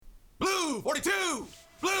Blue 42!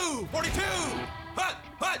 Blue 42!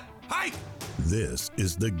 Hut! Hike! This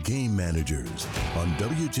is The Game Managers on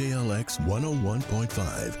WJLX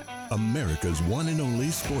 101.5, America's one and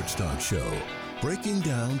only sports talk show. Breaking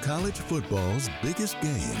down college football's biggest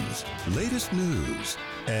games, latest news,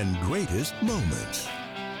 and greatest moments.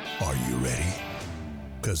 Are you ready?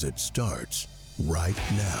 'Cause it starts right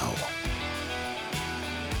now.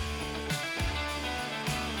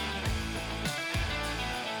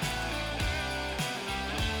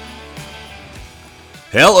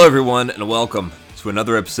 Hello everyone and welcome to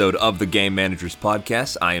another episode of the Game Managers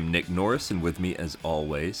Podcast. I am Nick Norris and with me as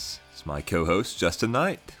always is my co-host Justin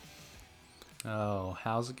Knight. Oh,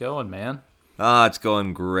 how's it going, man? It's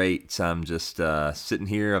going great. I'm just sitting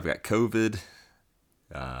here. I've got COVID.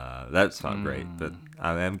 That's not great, but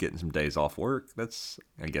I am getting some days off work. That's,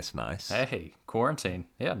 I guess, nice. Hey, quarantine.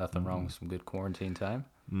 Yeah, nothing wrong with some good quarantine time.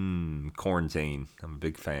 Quarantine. I'm a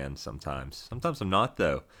big fan sometimes. Sometimes I'm not,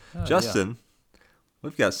 though. Oh, Justin,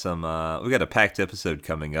 we've got a packed episode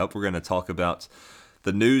coming up. We're going to talk about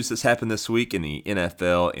the news that's happened this week in the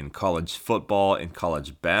NFL, in college football, in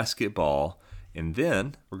college basketball. And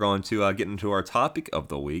then we're going to get into our topic of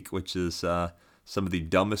the week, which is some of the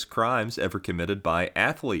dumbest crimes ever committed by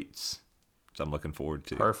athletes, which I'm looking forward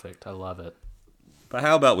to. Perfect. I love it. But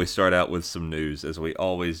how about we start out with some news, as we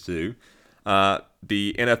always do.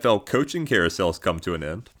 The NFL coaching carousel's come to an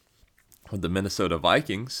end, with the Minnesota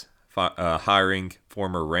Vikings hiring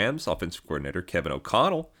former Rams offensive coordinator Kevin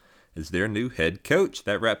O'Connell as their new head coach.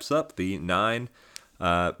 That wraps up the 9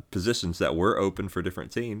 positions that were open for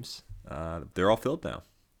different teams. They're all filled now.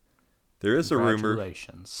 There is a rumor.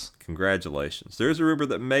 Congratulations. There is a rumor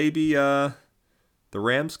that maybe the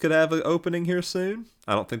Rams could have an opening here soon.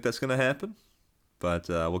 I don't think that's going to happen, but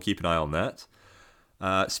we'll keep an eye on that.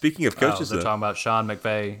 Speaking of coaches, they're talking about Sean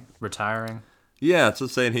McVay retiring. Yeah, it's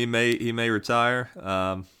just saying he may retire.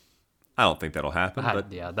 I don't think that'll happen.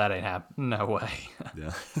 But yeah, that ain't happen. No way.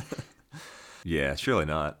 Yeah, yeah, surely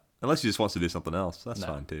not. Unless he just wants to do something else. That's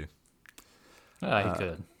fine too. He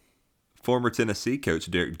could. Former Tennessee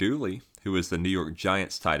coach Derek Dooley, who was the New York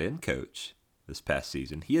Giants tight end coach this past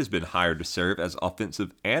season, he has been hired to serve as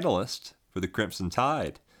offensive analyst for the Crimson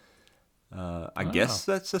Tide. I guess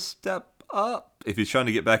that's a step up. If he's trying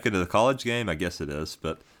to get back into the college game, I guess it is.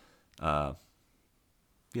 But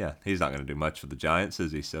yeah, he's not going to do much for the Giants,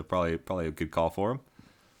 is he? So probably a good call for him.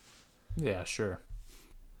 Yeah, sure.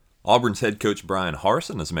 Auburn's head coach Brian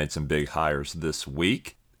Harsin has made some big hires this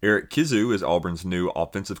week. Eric Kizu is Auburn's new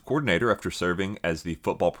offensive coordinator after serving as the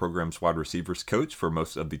football program's wide receivers coach for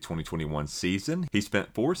most of the 2021 season. He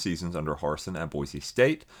spent 4 seasons under Harsin at Boise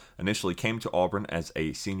State, initially came to Auburn as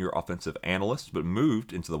a senior offensive analyst, but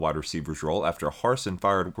moved into the wide receivers role after Harsin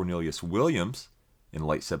fired Cornelius Williams in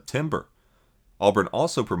late September. Auburn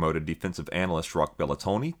also promoted defensive analyst Rock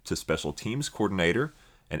Bellatoni to special teams coordinator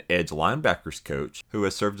and edge linebackers coach, who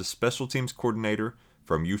has served as special teams coordinator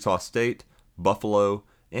from Utah State, Buffalo,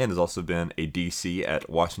 and has also been a DC at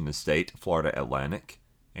Washington State, Florida Atlantic,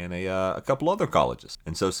 and a couple other colleges.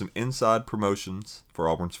 And so some inside promotions for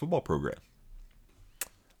Auburn's football program.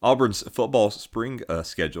 Auburn's football spring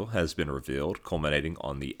schedule has been revealed, culminating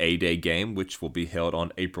on the A-Day game, which will be held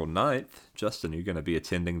on April 9th. Justin, you're going to be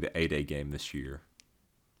attending the A-Day game this year.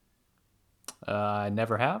 I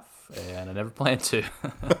never have, and I never plan to.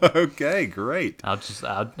 Okay, great. I'll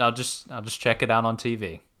just check it out on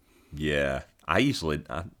TV. Yeah. I usually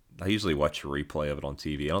watch a replay of it on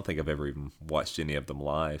TV. I don't think I've ever even watched any of them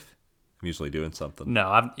live. I'm usually doing something.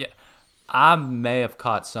 No, I may have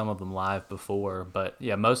caught some of them live before, but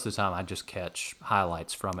yeah, most of the time I just catch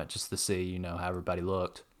highlights from it just to see, how everybody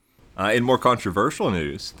looked. In more controversial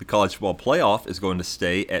news, the college football playoff is going to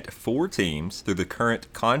stay at 4 teams through the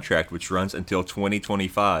current contract, which runs until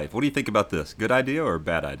 2025. What do you think about this? Good idea or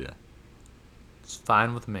bad idea? It's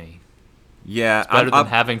fine with me. Yeah, it's better than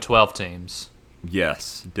having 12 teams.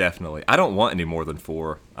 Yes, definitely. I don't want any more than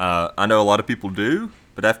 4. I know a lot of people do,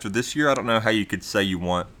 but after this year, I don't know how you could say you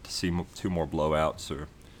want to see 2 more blowouts or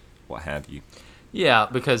what have you. Yeah,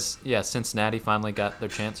 because Cincinnati finally got their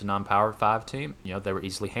chance, a non-power 5 team. They were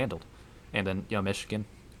easily handled, and then Michigan,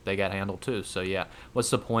 they got handled too. So yeah, what's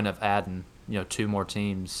the point of adding 2 more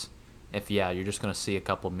teams if you're just going to see a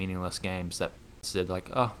couple meaningless games that said like,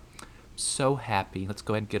 oh, so happy, let's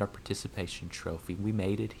go ahead and get our participation trophy. We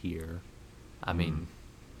made it here. I mean,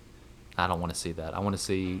 I don't want to see that. I want to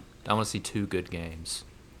see 2 good games.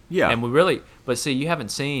 Yeah. And but see, you haven't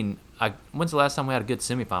seen. When's the last time we had a good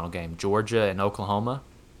semifinal game? Georgia and Oklahoma.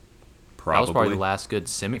 Probably. That was probably the last good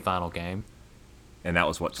semifinal game. And that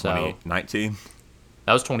was what, 2019?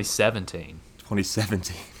 That was 2017.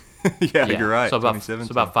 2017. Yeah, you're right. So about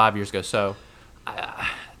 2017. 5 years ago. So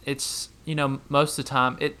it's most of the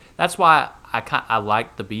time that's why I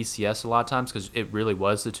like the BCS a lot of times because it really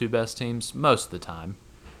was the two best teams most of the time.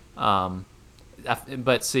 But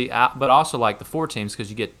also like the four teams because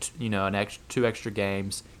you get two extra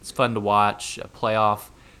games. It's fun to watch a playoff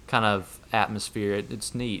kind of atmosphere.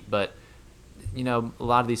 It's neat, but a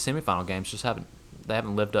lot of these semifinal games just haven't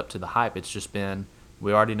lived up to the hype. It's just been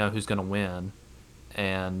we already know who's going to win,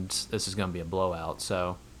 and this is going to be a blowout.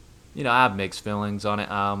 So I have mixed feelings on it.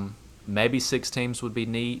 Maybe 6 teams would be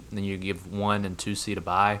neat, and then you give 1 and 2 seed a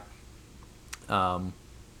bye.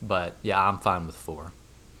 But yeah, I'm fine with 4.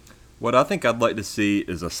 What I think I'd like to see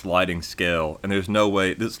is a sliding scale, and there's no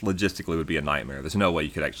way this logistically would be a nightmare. There's no way you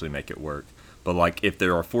could actually make it work. But like, if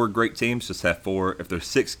there are 4 great teams, just have 4. If there's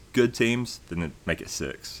 6 good teams, then make it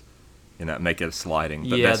 6. Make it a sliding.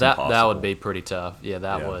 But that's that impossible. would be pretty tough. Yeah,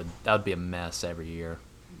 that would be a mess every year.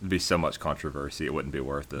 It'd be so much controversy, it wouldn't be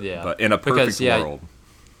worth it. Yeah. But in a perfect world.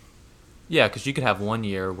 Yeah, because you could have one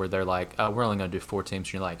year where they're like, oh, we're only going to do 4 teams.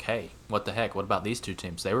 And you're like, hey, what the heck? What about these 2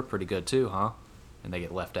 teams? They were pretty good too, huh? And they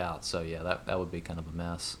get left out. So, yeah, that would be kind of a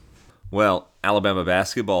mess. Well, Alabama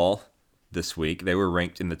basketball this week, they were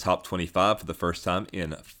ranked in the top 25 for the first time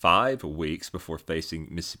in 5 weeks before facing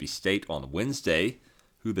Mississippi State on Wednesday,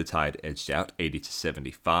 who the Tide edged out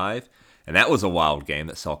 80-75. And that was a wild game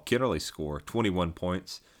that saw Kitterly score 21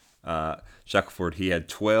 points. Shackelford, he had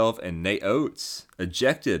 12, and Nate Oates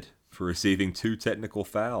ejected for receiving 2 technical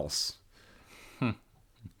fouls.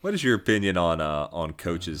 What is your opinion on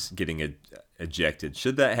coaches getting ejected?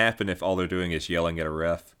 Should that happen if all they're doing is yelling at a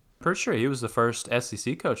ref? Pretty sure he was the first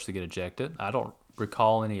SEC coach to get ejected. I don't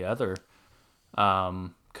recall any other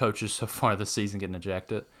coaches so far this season getting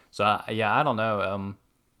ejected. So, I don't know.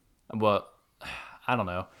 Well, I don't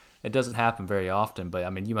know. It doesn't happen very often, but, I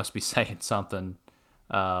mean, you must be saying something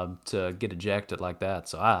to get ejected like that.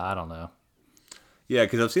 So, I don't know. Yeah,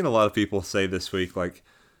 because I've seen a lot of people say this week, like,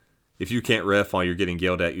 if you can't ref while you're getting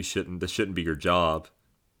yelled at, this shouldn't be your job.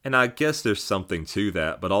 And I guess there's something to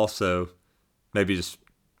that, but also maybe just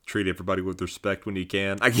treat everybody with respect when you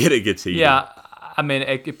can. I get it gets heated. Yeah, I mean,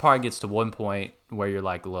 it probably gets to one point where you're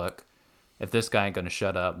like, look, if this guy ain't going to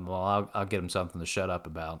shut up, well, I'll get him something to shut up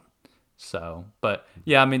about. So, but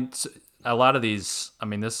yeah, I mean, a lot of these, I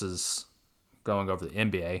mean, this is going over the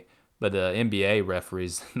NBA, but the NBA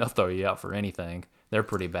referees, they'll throw you out for anything. They're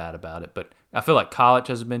pretty bad about it. But I feel like college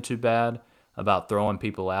hasn't been too bad about throwing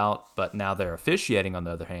people out, but now they're officiating, on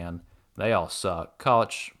the other hand, they all suck.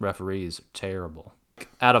 College referees are terrible.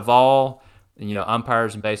 Out of all,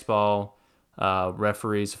 umpires in baseball,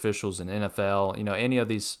 referees, officials in NFL, any of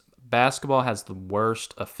these, basketball has the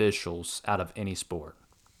worst officials out of any sport.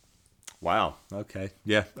 Wow. Okay.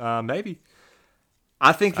 Yeah. Maybe.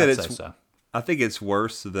 I think that I'd say so. I think it's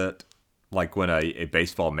worse that like when a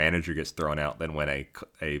baseball manager gets thrown out than when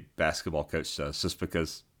a basketball coach does, just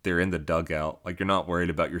because they're in the dugout. Like, you're not worried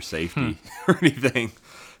about your safety or anything.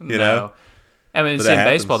 You know. I mean, in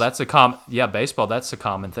baseball, that's a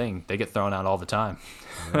common thing. They get thrown out all the time.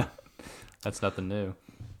 Yeah. That's nothing new.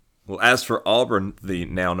 Well, as for Auburn, the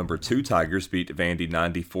now number 2 Tigers beat Vandy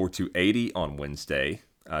 94-80 on Wednesday.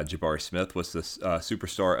 Jabari Smith was the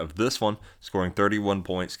superstar of this one, scoring 31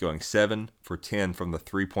 points, going 7 for 10 from the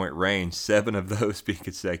 3-point range, 7 of those being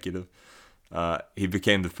consecutive. He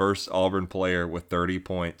became the first Auburn player with 30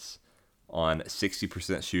 points on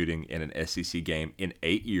 60% shooting in an SEC game in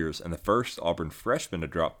 8 years, and the first Auburn freshman to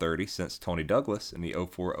drop 30 since Tony Douglas in the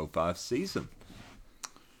 04-05 season.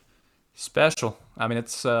 Special. I mean,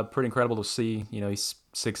 it's pretty incredible to see. He's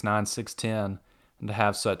 6'9", 6'10", and to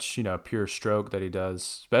have such pure stroke that he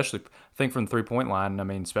does. Especially, I think from the 3-point line. I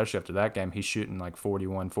mean, especially after that game, he's shooting like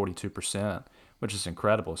 41, 42%, which is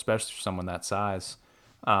incredible, especially for someone that size.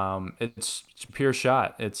 It's a pure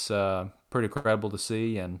shot. It's pretty incredible to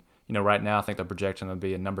see, and right now I think they're projecting him to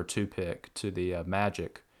be a number 2 pick to the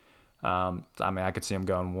Magic. I mean, I could see him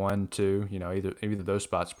going 1, 2. Either of those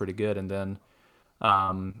spots pretty good, and then.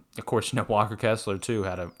 Of course, Walker Kessler, too,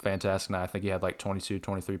 had a fantastic night. I think he had like 22,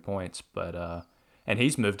 23 points. But and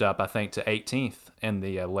he's moved up, I think, to 18th in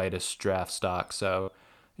the latest draft stock. So,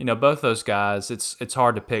 both those guys, it's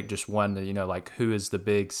hard to pick just one, like who is the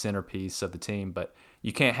big centerpiece of the team. But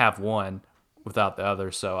you can't have one without the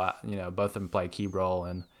other. So, both of them play a key role.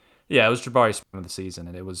 And, yeah, it was Jabari Smith of the season,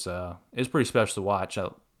 and it was pretty special to watch.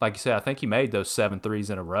 Like you said, I think he made those 7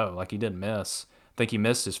 threes in a row. Like, he didn't miss. I think he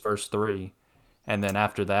missed his first 3. And then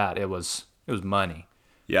after that, it was money.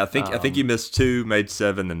 Yeah, I think he missed 2, made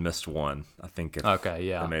 7, then missed 1. I think. Okay,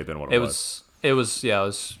 yeah, that may have been what it was. It was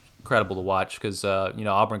incredible to watch because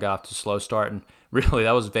Auburn got off to a slow start, and really,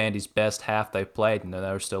 that was Vandy's best half they played, and they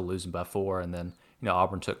were still losing by 4. And then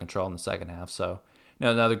Auburn took control in the second half. So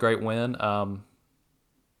another great win. Yeah,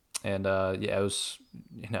 it was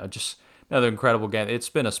just another incredible game. It's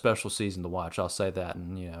been a special season to watch. I'll say that.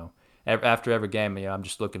 And after every game, I'm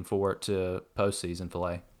just looking forward to postseason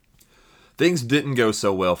play. Things didn't go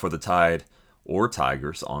so well for the Tide or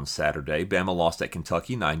Tigers on Saturday. Bama lost at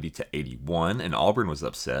Kentucky 90-81, and Auburn was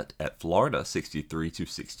upset at Florida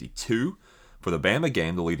 63-62. For the Bama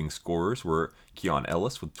game, the leading scorers were Keon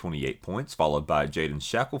Ellis with 28 points, followed by Jaden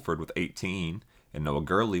Shackelford with 18, and Noah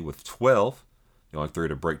Gurley with 12. The only three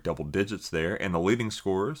to break double digits there. And the leading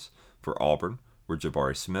scorers for Auburn were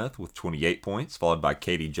Jabari Smith with 28 points, followed by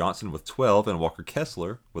Katie Johnson with 12, and Walker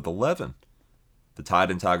Kessler with 11. The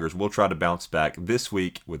Tide and Tigers will try to bounce back this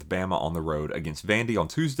week with Bama on the road against Vandy on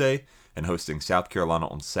Tuesday and hosting South Carolina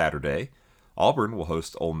on Saturday. Auburn will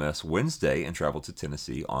host Ole Miss Wednesday and travel to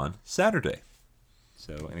Tennessee on Saturday.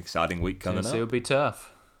 So an exciting week coming Tennessee up. will be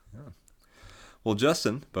tough. Yeah. Well,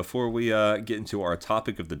 Justin, before we get into our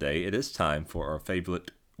topic of the day, it is time for our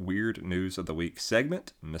favorite Weird News of the Week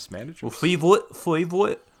segment, Mismanagers. Well,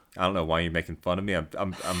 favorite. I don't know why you're making fun of me.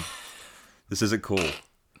 I'm this isn't cool.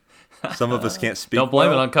 Some of us can't speak. Don't blame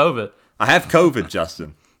well. it on COVID. I have COVID,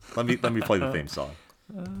 Justin. Let me play the theme song.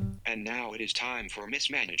 And now it is time for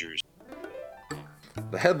Mismanagers.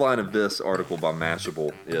 The headline of this article by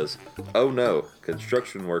Mashable is, "Oh no,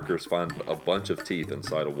 construction workers find a bunch of teeth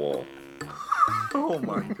inside a wall." Oh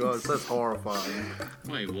my gosh, that's horrifying.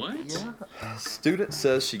 Wait, what? Yeah. Student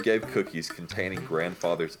says she gave cookies containing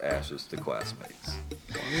grandfather's ashes to classmates.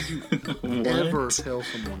 Why would you never tell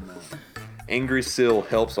someone that? Angry Seal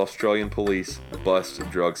helps Australian police bust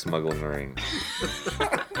drug smuggling ring.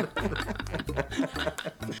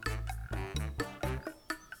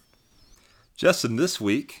 Justin, this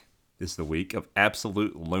week is the week of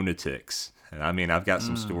absolute lunatics. And I mean, I've got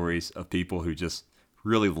some stories of people who just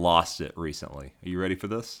really lost it recently. Are you ready for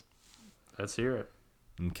this? Let's hear it.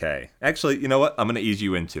 Okay. Actually, you know what? I'm going to ease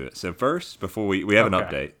you into it. So first, before we have an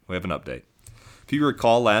update. We have an update. If you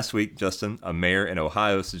recall last week, Justin, a mayor in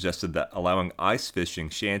Ohio suggested that allowing ice fishing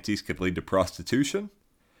shanties could lead to prostitution.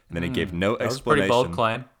 And then he gave no That was a explanation. pretty bold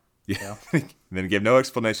claim. Yeah. And then he gave no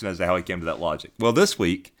explanation as to how he came to that logic. Well, this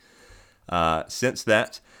week, since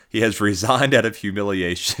that, he has resigned out of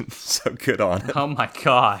humiliation. So good on him. Oh my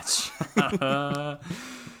gosh.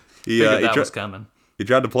 He that was coming. He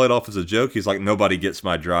tried to play it off as a joke. He's like, nobody gets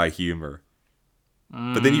my dry humor.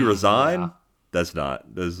 But then you resign? Yeah.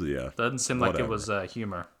 Doesn't seem like it was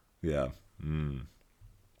humor. Yeah.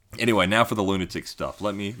 Anyway, now for the lunatic stuff.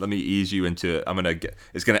 Let me ease you into it.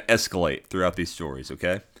 It's gonna escalate throughout these stories,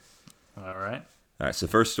 okay? All right. All right, so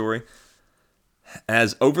first story.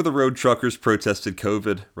 As over-the-road truckers protested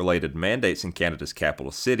COVID-related mandates in Canada's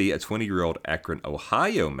capital city, a 20-year-old Akron,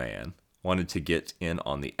 Ohio man wanted to get in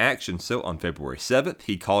on the action. So on February 7th,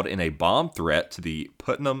 he called in a bomb threat to the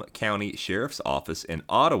Putnam County Sheriff's Office in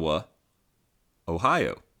Ottawa,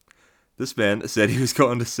 Ohio. This man said he was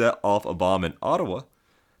going to set off a bomb in Ottawa,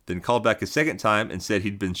 then called back a second time and said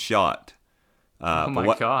he'd been shot. Oh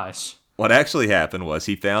my gosh. What actually happened was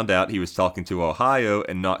he found out he was talking to Ohio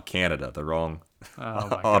and not Canada, the wrong Oh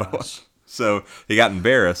my Ottawa. gosh. So he got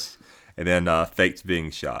embarrassed and then faked being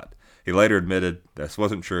shot. He later admitted this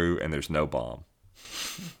wasn't true and there's no bomb.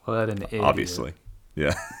 What an idiot. Obviously.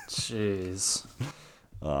 Yeah. Jeez.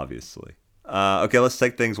 Obviously. Okay, let's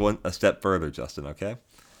take things a step further, Justin, okay?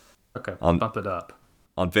 Okay, bump it up.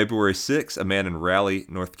 On February 6th, a man in Raleigh,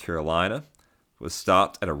 North Carolina, was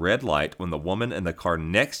stopped at a red light when the woman in the car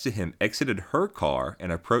next to him exited her car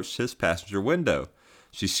and approached his passenger window.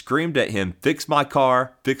 She screamed at him, "Fix my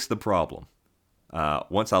car, fix the problem."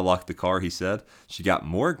 Once I locked the car, he said, she got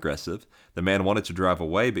more aggressive. The man wanted to drive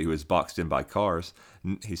away, but he was boxed in by cars.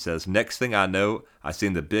 He says, "Next thing I know, I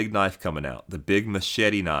seen the big knife coming out, the big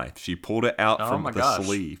machete knife. She pulled it out from the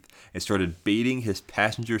sleeve and started beating his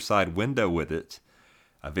passenger side window with it.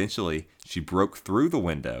 Eventually, she broke through the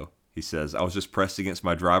window." He says, "I was just pressed against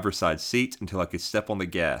my driver's side seat until I could step on the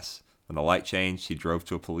gas. When the light changed, he drove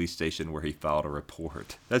to a police station where he filed a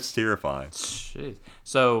report." That's terrifying. Jeez.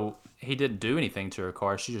 So he didn't do anything to her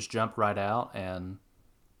car. She just jumped right out and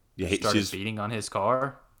started beating on his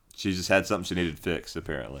car. She just had something she needed fixed,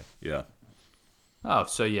 apparently. Yeah. Oh,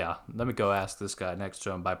 so yeah. Let me go ask this guy next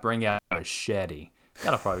to him by bringing out a machete.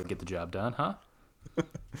 That'll probably get the job done, huh?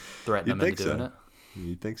 Threaten him into doing it.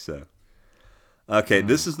 You'd think so. Okay,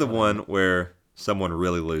 this is the one where someone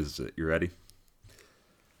really loses it. You ready?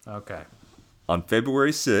 Okay. On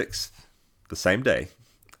February 6th, the same day,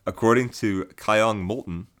 according to Kyung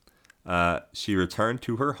Moulton, she returned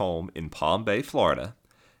to her home in Palm Bay, Florida,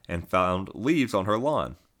 and found leaves on her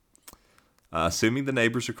lawn. Assuming the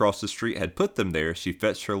neighbors across the street had put them there, she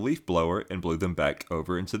fetched her leaf blower and blew them back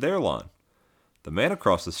over into their lawn. The man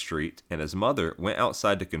across the street and his mother went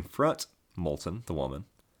outside to confront Moulton, the woman,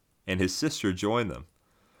 and his sister joined them.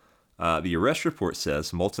 The arrest report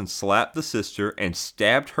says Moulton slapped the sister and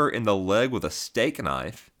stabbed her in the leg with a steak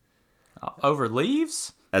knife. Over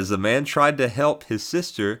leaves? As the man tried to help his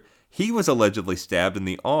sister, he was allegedly stabbed in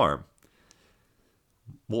the arm.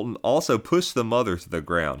 Moulton also pushed the mother to the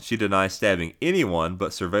ground. She denies stabbing anyone,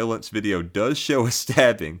 but surveillance video does show a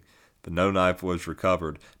stabbing, but no knife was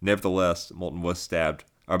recovered. Nevertheless, Moulton was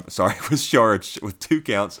charged with 2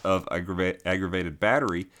 counts of aggravated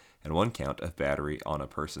battery and 1 count of battery on a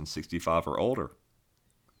person 65 or older.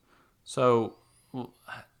 So,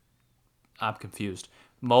 I'm confused.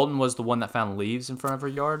 Moulton was the one that found leaves in front of her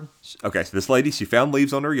yard? Okay, so this lady, she found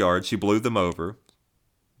leaves on her yard. She blew them over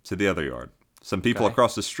to the other yard. Some people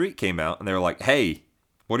across the street came out, and they were like, hey,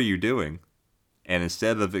 what are you doing? And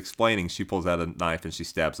instead of explaining, she pulls out a knife and she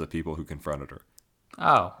stabs the people who confronted her.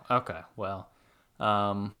 Oh, okay. Well,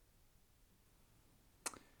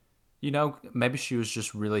 maybe she was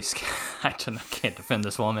just really scared. I can't defend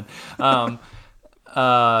this woman. Well,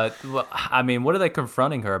 I mean, what are they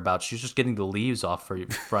confronting her about? She's just getting the leaves off her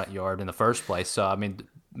front yard in the first place. So, I mean,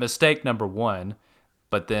 mistake number one.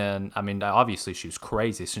 But then, I mean, obviously she was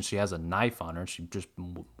crazy since she has a knife on her. She just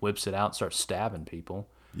whips it out and starts stabbing people.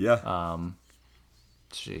 Yeah.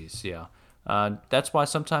 Jeez, yeah. That's why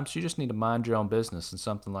sometimes you just need to mind your own business and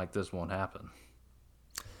something like this won't happen.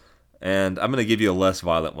 And I'm going to give you a less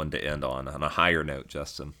violent one to end on a higher note,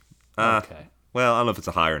 Justin. Okay. Well, I don't know if it's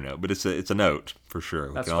a higher note, but it's a note for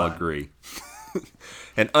sure. We can all fine. agree.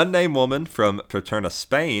 An unnamed woman from Paterna,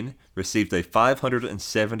 Spain, received a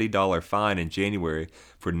 $570 fine in January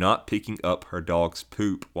for not picking up her dog's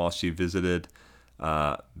poop while she visited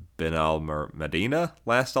Benalmádena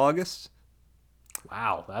last August.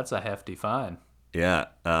 Wow, that's a hefty fine. Yeah.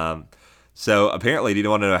 So apparently, do you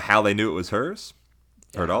want to know how they knew it was hers?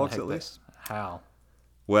 Her dog's, at least? How?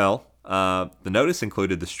 Well, the notice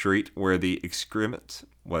included the street where the excrement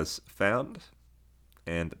was found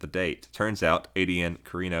and the date. Turns out ADN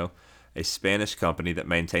Carino, a Spanish company that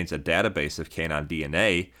maintains a database of canine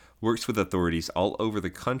DNA, works with authorities all over the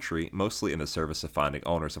country, mostly in the service of finding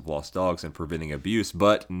owners of lost dogs and preventing abuse,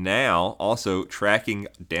 but now also tracking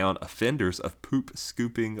down offenders of poop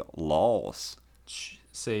scooping laws.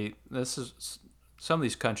 See, some of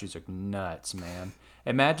these countries are nuts, man.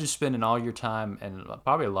 Imagine spending all your time and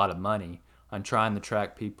probably a lot of money on trying to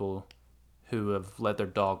track people who have let their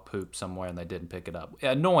dog poop somewhere and they didn't pick it up.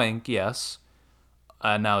 Annoying, yes.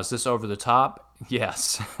 Now, is this over the top?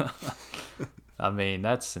 Yes. I mean,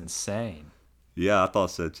 that's insane. Yeah, I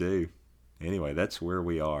thought so too. Anyway, that's where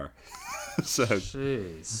we are. So,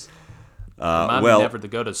 jeez. Remind me never to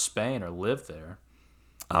go to Spain or live there.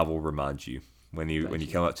 I will remind you. When you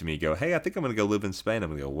come up to me and go, hey, I think I'm going to go live in Spain, I'm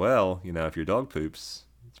going to go, well, if your dog poops,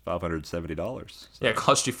 it's $570. So. Yeah, it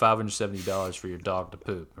cost you $570 for your dog to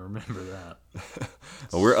poop. Remember that.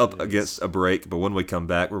 Well, we're up against a break, but when we come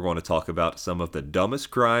back, we're going to talk about some of the dumbest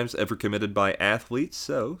crimes ever committed by athletes,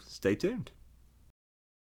 so stay tuned.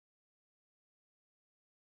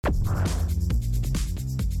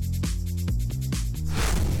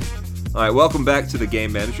 All right, welcome back to the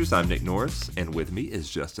Game Managers. I'm Nick Norris, and with me is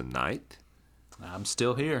Justin Knight. I'm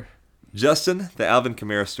still here. Justin, the Alvin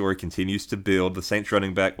Kamara story continues to build. The Saints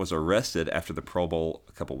running back was arrested after the Pro Bowl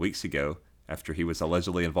a couple weeks ago after he was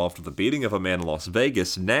allegedly involved with the beating of a man in Las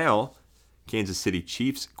Vegas. Now, Kansas City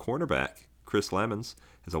Chiefs cornerback Chris Lemons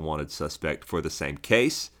is a wanted suspect for the same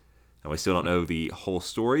case. And we still don't know the whole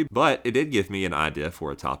story, but it did give me an idea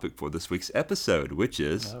for a topic for this week's episode, which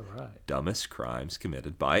is dumbest crimes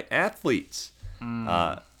committed by athletes. You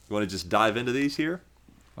want to just dive into these here?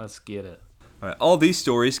 Let's get it. All right, all these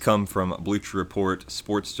stories come from Bleacher Report,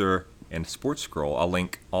 Sportster, and Sports Scroll. I'll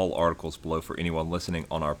link all articles below for anyone listening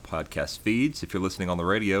on our podcast feeds. If you're listening on the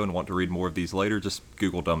radio and want to read more of these later, just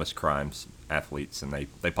Google dumbest crimes athletes, and they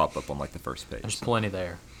pop up on like the first page. There's plenty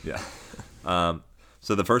there. Yeah.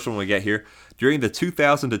 So the first one we get here, during the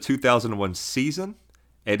 2000 to 2001 season,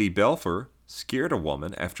 Eddie Belfour scared a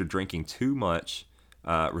woman after drinking too much,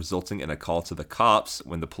 resulting in a call to the cops.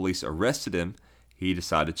 When the police arrested him, he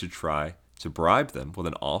decided to try to bribe them with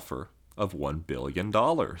an offer of $1 billion.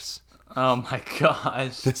 Oh my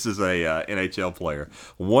gosh. This is a NHL player.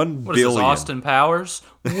 $1 what billion. Is this, Austin Powers?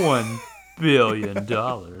 $1 billion.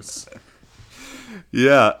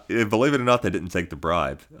 Yeah, believe it or not, they didn't take the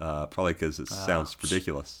bribe. Probably because it sounds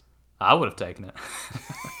ridiculous. I would have taken it.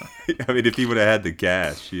 I mean, if he would have had the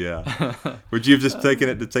cash, yeah. Would you have just taken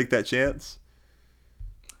it to take that chance?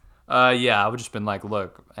 Yeah, I would just been like,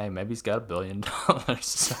 look, hey, maybe he's got $1 billion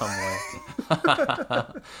somewhere.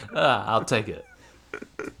 I'll take it.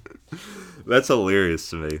 That's hilarious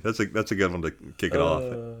to me. That's a good one to kick it off.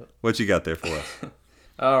 What you got there for us?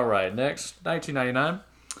 All right, next,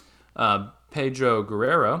 1999. Pedro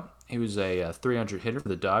Guerrero. He was a 300 hitter for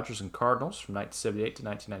the Dodgers and Cardinals from 1978 to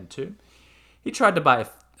 1992. He tried to buy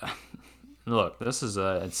look, this is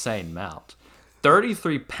an insane amount.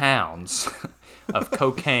 33 pounds of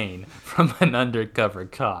cocaine from an undercover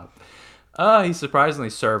cop. He surprisingly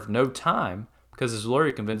served no time because his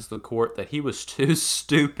lawyer convinced the court that he was too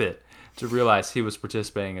stupid to realize he was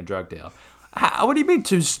participating in a drug deal. What do you mean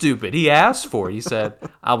too stupid? He asked for it. He said,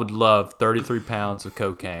 I would love 33 pounds of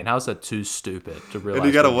cocaine. How is that too stupid to realize? And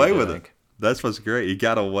he got what away you're with doing? it. That's what's great. He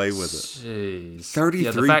got away with it. Jeez.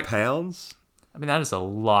 33 pounds? I mean, that is a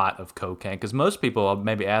lot of cocaine because most people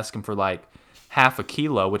maybe ask him for like half a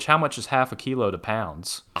kilo, which how much is half a kilo to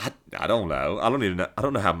pounds? I don't know. I don't even know. I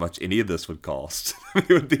don't know how much any of this would cost. It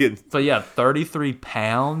would be. But yeah, 33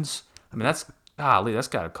 pounds. I mean, that's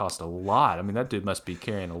got to cost a lot. I mean, that dude must be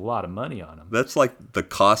carrying a lot of money on him. That's like the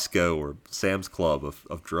Costco or Sam's Club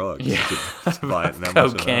of drugs. Yeah, You could buy it in that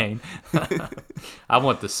cocaine. I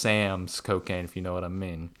want the Sam's cocaine, if you know what I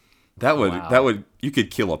mean. That would you could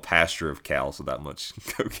kill a pasture of cows with that much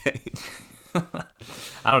cocaine.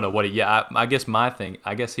 I don't know what I guess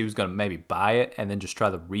I guess he was going to maybe buy it and then just try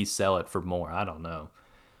to resell it for more. I don't know.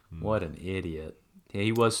 What an idiot. Yeah,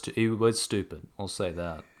 he was stupid. We'll say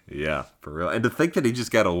that. Yeah, for real. And to think that he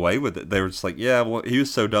just got away with it. They were just like, yeah, well, he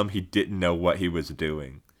was so dumb he didn't know what he was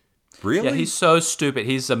doing. Really? Yeah, he's so stupid.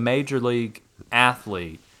 He's a major league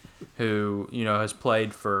athlete who, has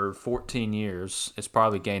played for 14 years. Has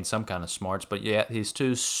probably gained some kind of smarts, but yeah, he's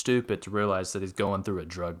too stupid to realize that he's going through a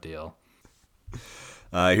drug deal.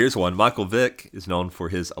 Here's one. Michael Vick is known for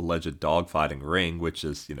his alleged dogfighting ring, which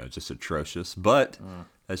is, just atrocious. But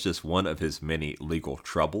that's just one of his many legal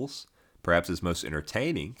troubles. Perhaps his most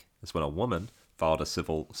entertaining is when a woman filed a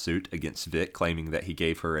civil suit against Vick, claiming that he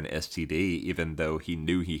gave her an STD, even though he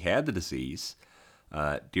knew he had the disease.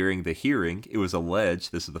 During the hearing, it was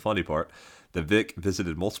alleged, this is the funny part, that Vick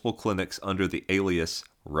visited multiple clinics under the alias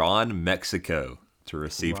Ron Mexico to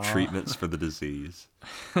receive treatments for the disease.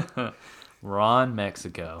 Ron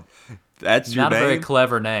Mexico. That's your Not name? a very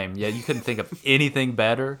clever name. Yeah, you couldn't think of anything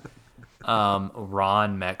better.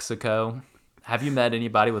 Ron Mexico. Have you met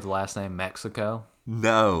anybody with the last name Mexico?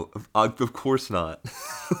 No, of course not.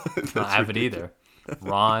 I haven't either.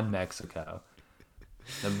 Ron Mexico.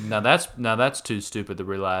 Now that's too stupid to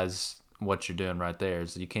realize what you're doing right there.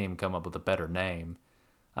 Is you can't even come up with a better name.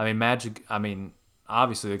 I mean,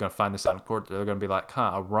 obviously they're gonna find this out in court. They're gonna be like,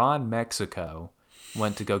 Ron Mexico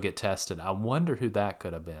went to go get tested. I wonder who that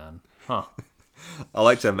could have been. Huh. I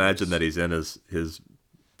like to imagine that he's in his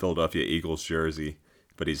Philadelphia Eagles jersey,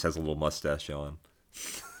 but he has a little mustache on.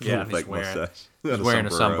 Yeah, he's wearing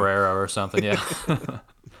a sombrero or something. Yeah.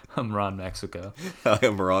 I'm Ron Mexico. I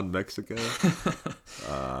am Ron Mexico.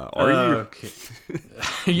 Are you? Okay.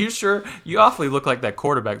 Are you sure? You awfully look like that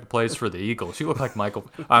quarterback that plays for the Eagles. You look like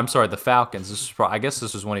the Falcons. I guess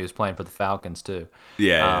this was when he was playing for the Falcons too.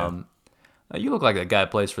 Yeah. You look like that guy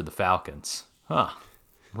that plays for the Falcons. Huh.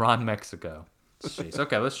 Ron Mexico. Jeez.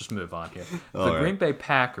 Okay, let's just move on here. The Green Bay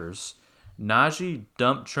Packers, Najee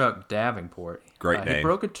Dump Truck Davenport. Great name. He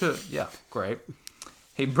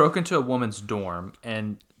broke into a woman's dorm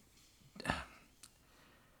and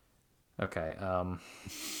okay,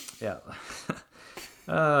 yeah.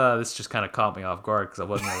 This just kind of caught me off guard because I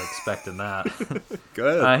wasn't really expecting that.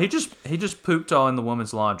 Go ahead. He just pooped all in the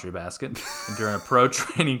woman's laundry basket during a pro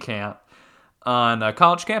training camp on a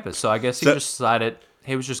college campus. So I guess he just decided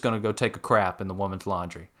he was just going to go take a crap in the woman's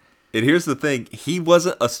laundry. And here's the thing. He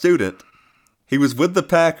wasn't a student. He was with the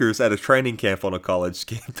Packers at a training camp on a college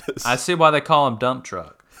campus. I see why they call him Dump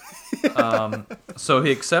Truck. So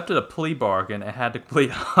he accepted a plea bargain and had to complete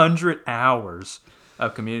 100 hours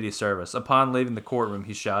of community service. Upon leaving the courtroom,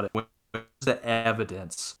 he shouted, "Where's the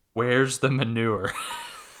evidence? Where's the manure?"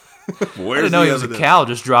 I didn't know he was a cow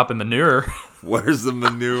just dropping manure. Where's the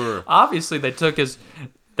manure? Obviously, they took his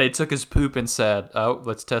poop and said, "Oh,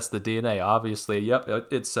 let's test the DNA." Obviously, yep,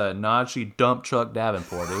 it's Najee Dump Truck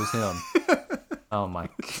Davenport. It was him. Oh my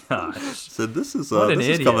gosh! So this is what an this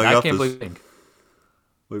idiot! is coming I up can't as, believe.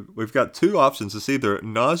 We've got two options. It's either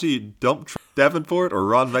Najee Dump Truck Davenport or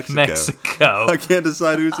Ron Mexico. I can't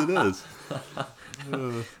decide whose it is.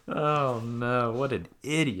 Oh no! What an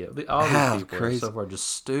idiot! All these people are so far just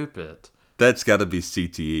stupid. That's got to be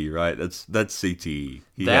CTE, right? That's CTE.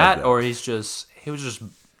 Or he was just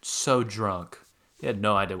so drunk He had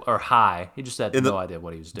no idea, or high. He just had no idea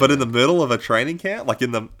what he was doing. But in the middle of a training camp, like I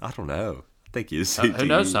don't know. I think he was. Who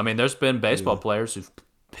knows? I mean, there's been baseball players who've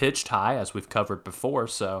pitched high, as we've covered before.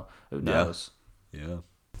 So who knows? Yeah.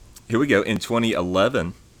 Here we go. In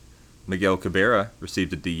 2011, Miguel Cabrera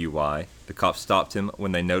received a DUI. The cops stopped him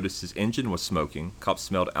when they noticed his engine was smoking. Cops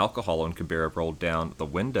smelled alcohol and Cabrera rolled down the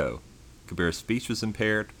window. Cabrera's speech was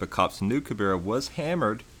impaired, but cops knew Cabrera was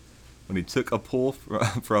hammered when he took a pull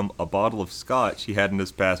from a bottle of scotch he had in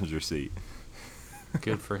his passenger seat.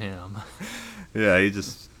 Good for him. Yeah, he's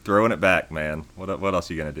just throwing it back, man. What else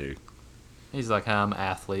are you going to do? He's like, I'm an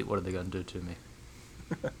athlete. What are they going to do to me?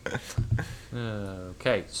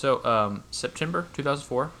 Okay, so September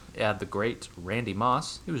 2004, the great Randy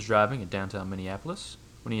Moss, he was driving in downtown Minneapolis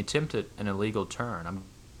when he attempted an illegal turn. I'm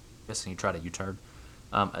guessing he tried a U-turn.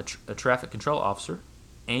 A traffic control officer,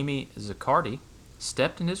 Amy Zaccardi,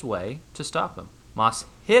 stepped in his way to stop him. Moss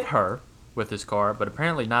hit her with his car, but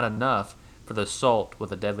apparently not enough for the assault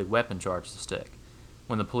with a deadly weapon charge to stick.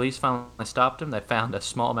 When the police finally stopped him, they found a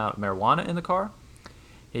small amount of marijuana in the car.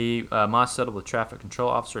 Moss settled with traffic control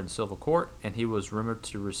officer in civil court, and he was rumored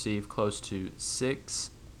to receive close to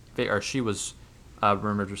she was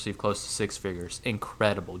rumored to receive close to six figures.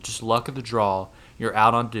 Incredible. Just luck of the draw. You're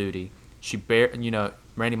out on duty.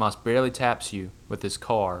 Randy Moss barely taps you with his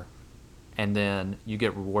car, and then you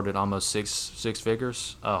get rewarded almost six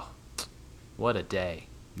figures. Oh, what a day.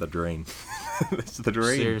 The dream. It's the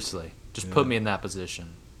dream. Seriously. Just put me in that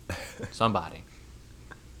position. Somebody.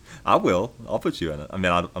 I will. I'll put you in it. I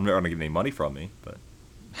mean, I'm not going to get any money from me, but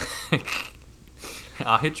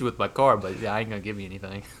I'll hit you with my car, but I ain't going to give you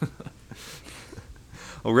anything.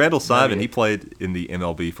 Well, Randall Simon, he played in the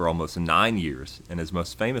MLB for almost 9 years, and his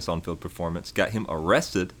most famous on-field performance got him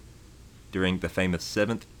arrested during the famous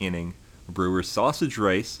seventh-inning Brewers sausage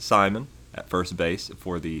race. Simon, at first base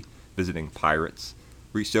for the visiting Pirates,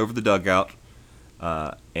 reached over the dugout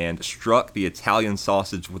and struck the Italian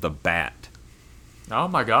sausage with a bat. Oh,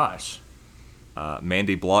 my gosh.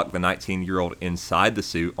 Mandy blocked the 19-year-old inside the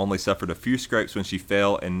suit, only suffered a few scrapes when she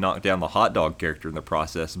fell and knocked down the hot dog character in the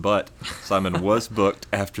process, but Simon was booked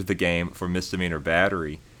after the game for misdemeanor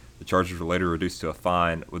battery. The charges were later reduced to a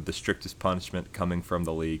fine, with the strictest punishment coming from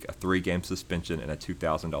the league, a 3-game suspension and a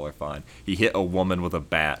 $2,000 fine. He hit a woman with a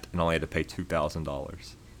bat and only had to pay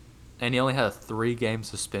 $2,000. And he only had a 3-game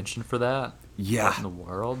suspension for that? Yeah. What in the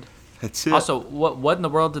world? That's it. Also, what in the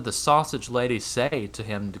world did the sausage lady say to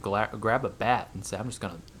him to grab a bat and say, I'm just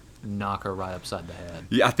going to knock her right upside the head?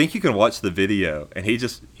 Yeah, I think you can watch the video, and he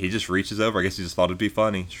just reaches over. I guess he just thought it'd be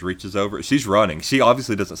funny. She reaches over. She's running. She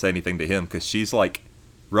obviously doesn't say anything to him because she's like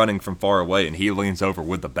running from far away, and he leans over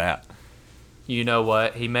with the bat. You know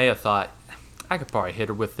what? He may have thought, I could probably hit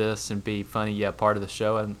her with this and be funny, part of the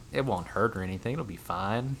show, and it won't hurt or anything. It'll be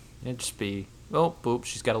fine. It'll just be, oh, boop,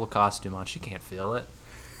 she's got a little costume on. She can't feel it.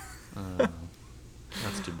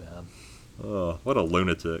 That's too bad. Oh, what a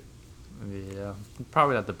lunatic. Yeah,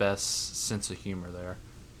 probably not the best sense of humor there.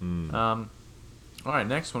 All right,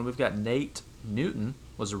 next one. We've got Nate Newton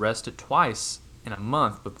was arrested twice in a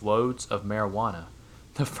month with loads of marijuana.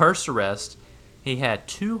 The first arrest, he had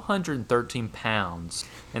 213 pounds.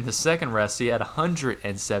 And the second arrest, he had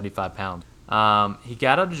 175 pounds. He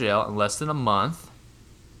got out of jail in less than a month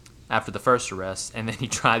after the first arrest, and then he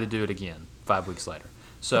tried to do it again 5 weeks later.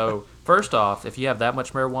 So, first off, if you have that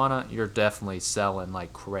much marijuana, you're definitely selling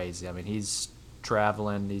like crazy. I mean, he's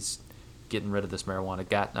traveling, he's getting rid of this marijuana.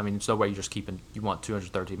 There's no way you're just you want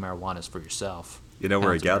 230 marijuanas for yourself. You know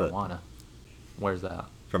where he got it? Where's that?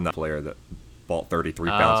 From that player that bought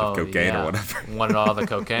 33 pounds of cocaine or whatever. Wanted all the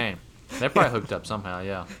cocaine. They probably hooked up somehow,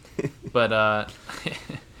 yeah. But,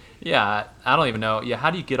 yeah, I don't even know. Yeah,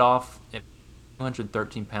 how do you get off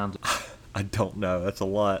 213 pounds? I don't know. That's a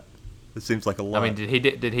lot. It seems like a lot. I mean,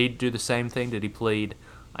 did he do the same thing? Did he plead?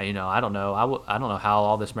 I don't know. I don't know how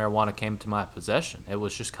all this marijuana came to my possession. It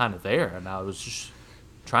was just kind of there, and I was just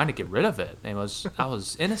trying to get rid of it. I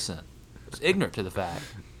was innocent. I was ignorant to the fact.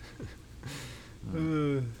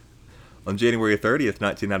 On January 30th,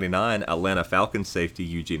 1999, Atlanta Falcons safety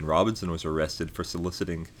Eugene Robinson was arrested for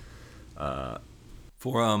soliciting,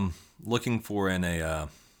 looking for an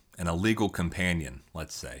illegal companion,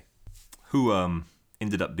 let's say, who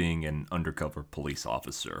ended up being an undercover police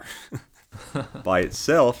officer. By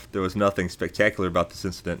itself, there was nothing spectacular about this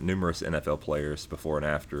incident. Numerous NFL players before and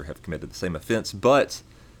after have committed the same offense, but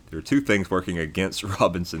there are two things working against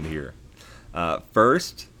Robinson here.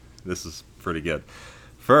 First, this is pretty good.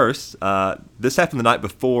 First, this happened the night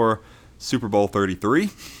before Super Bowl 33.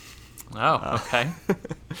 Oh, okay.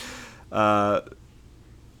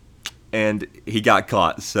 And he got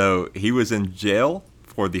caught, so he was in jail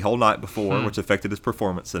for the whole night before, which affected his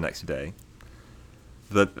performance the next day.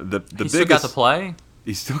 The He still got to play?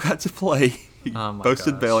 He still got to play. He Oh my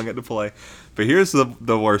posted gosh. bail and got to play. But here's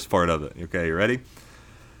the worst part of it. Okay, you ready?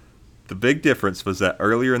 The big difference was that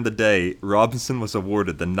earlier in the day, Robinson was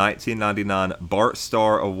awarded the 1999 Bart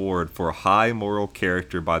Starr Award for High Moral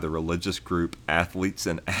Character by the religious group Athletes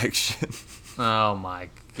in Action. Oh my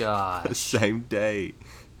The gosh. same day.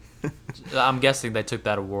 I'm guessing they took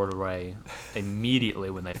that award away immediately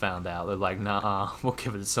when they found out. They're like, nah, we'll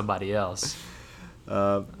give it to somebody else.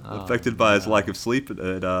 Affected by his lack of sleep,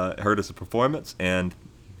 it hurt his performance, and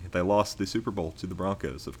they lost the Super Bowl to the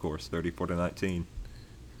Broncos, of course, 34-19.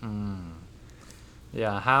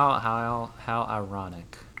 Yeah, how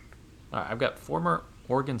ironic. All right, I've got former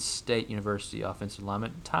Oregon State University offensive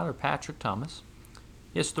lineman Tyler Patrick Thomas.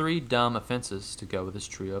 He has 3 dumb offenses to go with his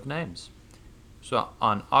trio of names. So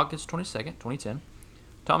on August 22nd, 2010,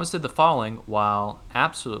 Thomas did the following while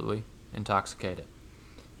absolutely intoxicated.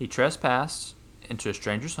 He trespassed into a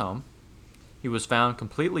stranger's home. He was found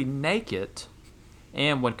completely naked,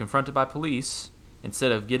 and when confronted by police,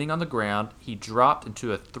 instead of getting on the ground, he dropped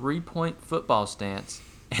into a 3-point football stance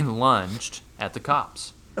and lunged at the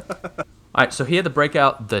cops. All right, so he had to break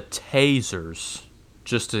out the tasers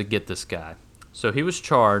just to get this guy. So he was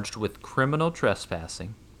charged with criminal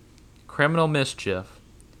trespassing, criminal mischief,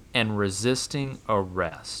 and resisting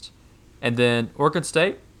arrest. And then Oregon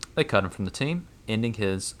State, they cut him from the team, ending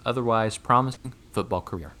his otherwise promising football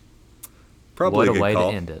career. Probably What a a good way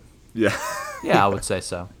call. to end it. Yeah. Yeah, I would say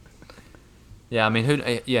so. Yeah, I mean,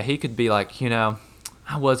 he could be like, I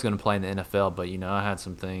was going to play in the NFL, but, I had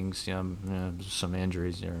some things, some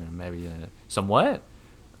injuries, or maybe some what?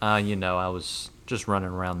 I was just running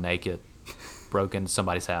around naked, broke into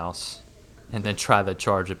somebody's house, and then try to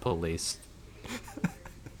charge the police.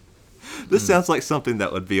 This sounds like something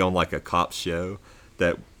that would be on like a cop show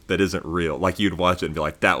that isn't real. Like you'd watch it and be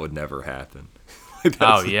like, that would never happen. Like,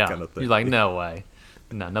 that's Oh, the yeah. kind of thing. You're like, no way.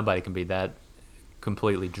 No, nobody can be that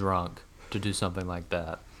completely drunk to do something like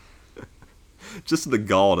that. Just the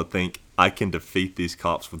gall to think I can defeat these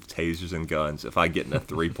cops with tasers and guns if I get in a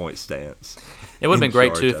 3-point stance. It would have been In great,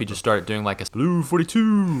 charge too, if of he them. just started doing like a Blue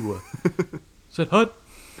 42. Said hut.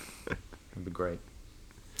 That'd be great.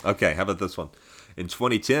 Okay, how about this one? In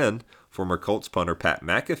 2010, former Colts punter Pat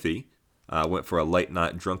McAfee went for a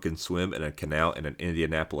late-night drunken swim in a canal in an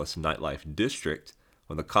Indianapolis nightlife district.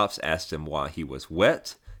 When the cops asked him why he was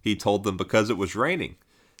wet, he told them because it was raining.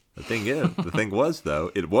 The thing was,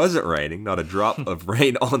 though, it wasn't raining, not a drop of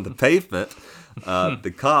rain on the pavement.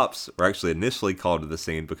 The cops were actually initially called to the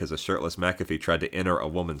scene because a shirtless McAfee tried to enter a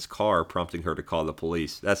woman's car, prompting her to call the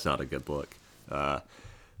police. That's not a good look.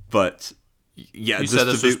 But, yeah. You just said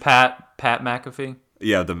this to was be- Pat McAfee?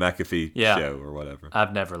 Yeah, the McAfee Yeah. show or whatever.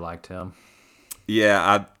 I've never liked him.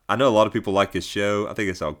 Yeah, I know a lot of people like his show. I think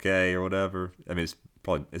it's okay or whatever. I mean,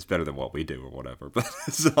 it's better than what we do or whatever. But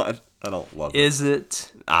it's not, I don't love it. Is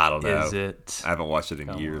it? I don't know. Is it? I haven't watched it in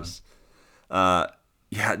Come years. Yeah,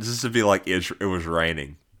 just to be like it was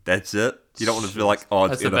raining. That's it. You don't want to feel like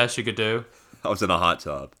That's the best you could do. I was in a hot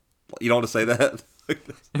tub. You don't want to say that.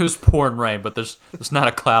 It was pouring rain, but there's not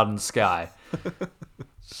a cloud in the sky.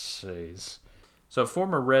 Jeez. So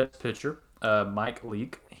former Reds pitcher Mike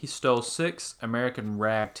Leake, he stole 6 American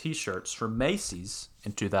Rag T-shirts from Macy's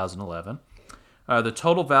in 2011. The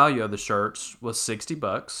total value of the shirts was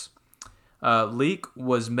 $60. Leake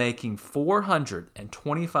was making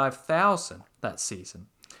 $425,000 that season.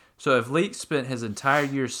 So if Leake spent his entire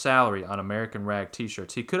year's salary on American Rag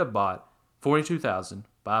T-shirts, he could have bought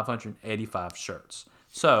 42,585 shirts.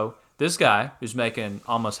 So this guy who's making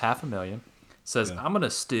almost $500,000 says, I'm going to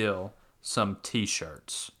steal some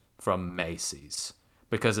T-shirts from Macy's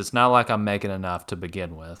because it's not like I'm making enough to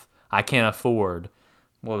begin with. I can't afford.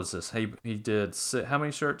 What was this? He did how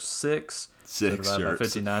many shirts? 6. 6 So divided by shirts.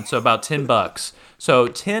 59. So about $10. So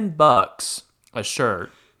 $10 a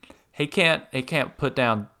shirt. He can't put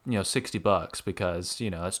down $60 because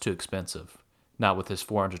that's too expensive. Not with his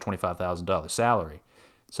 $425,000 salary.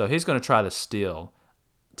 So he's going to try to steal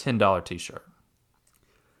 $10 T-shirt.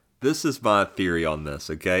 This is my theory on this,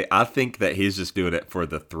 okay? I think that he's just doing it for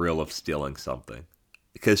the thrill of stealing something.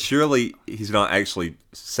 Because surely he's not actually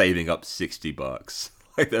saving up $60.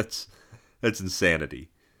 Like that's insanity.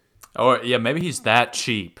 Or yeah, maybe he's that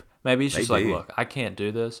cheap. Maybe he's just Maybe. like, look, I can't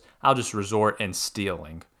do this. I'll just resort in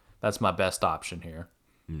stealing. That's my best option here.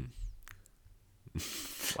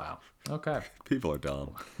 Wow. Okay. People are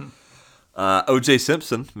dumb. O.J.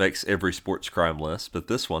 Simpson makes every sports crime list, but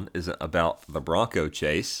this one isn't about the Bronco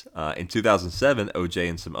chase. In 2007, O.J.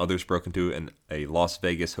 and some others broke into a Las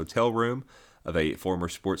Vegas hotel room of a former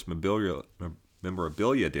sports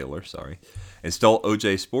memorabilia dealer, and stole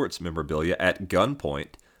OJ Sports memorabilia at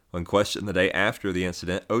gunpoint. When questioned the day after the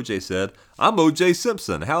incident, OJ said, "I'm OJ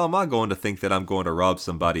Simpson. How am I going to think that I'm going to rob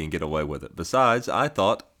somebody and get away with it? Besides, I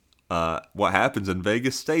thought what happens in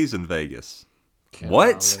Vegas stays in Vegas."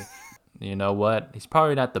 What? You know what? He's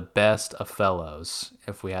probably not the best of fellows,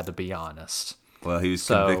 if we had to be honest. Well, he was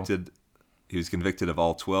convicted. He was convicted of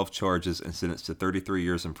all 12 charges and sentenced to 33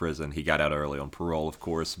 years in prison. He got out early on parole, of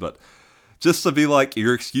course, but just to be like,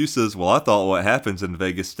 your excuse is, well, I thought what happens in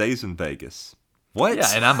Vegas stays in Vegas. What?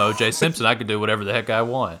 Yeah, and I'm OJ Simpson. I can do whatever the heck I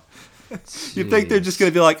want. You think they're just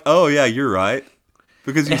going to be like, oh, yeah, you're right?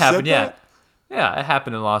 Because you said that? Yeah, it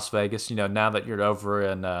happened in Las Vegas. You know, now that you're over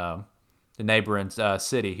in the neighboring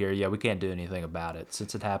city here, yeah, we can't do anything about it.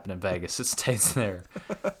 Since it happened in Vegas, it stays there.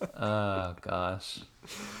 Oh, gosh.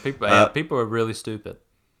 People are really stupid.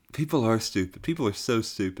 People are stupid. People are so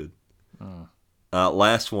stupid.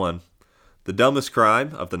 Last one. The dumbest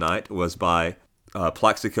crime of the night was by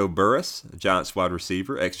Plaxico Burress, Giants wide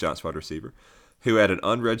receiver, ex-Giants wide receiver, who had an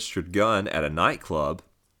unregistered gun at a nightclub.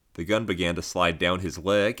 The gun began to slide down his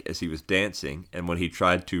leg as he was dancing, and when he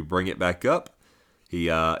tried to bring it back up, he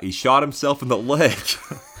shot himself in the leg.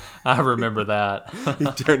 I remember that. He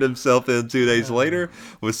turned himself in 2 days later,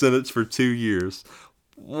 was sentenced for 2 years.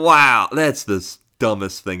 Wow, that's the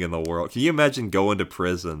dumbest thing in the world. Can you imagine going to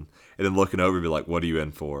prison and then looking over and be like, what are you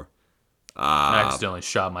in for? I accidentally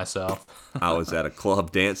shot myself. I was at a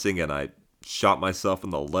club dancing and I shot myself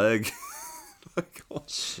in the leg.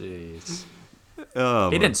 Jeez. Oh,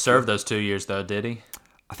 he didn't serve those 2 years, though, did he?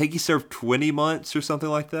 I think he served 20 months or something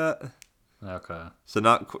like that. Okay. So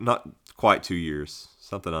not quite 2 years.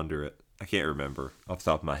 Something under it. I can't remember off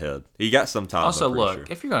the top of my head. He got some time. Also, look,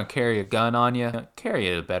 if you're going to carry a gun on you, carry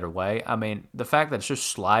it a better way. I mean, the fact that it's just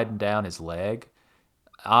sliding down his leg,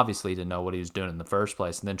 obviously he didn't know what he was doing in the first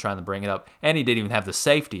place, and then trying to bring it up. And he didn't even have the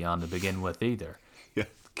safety on to begin with either. Yeah.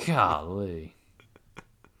 Golly.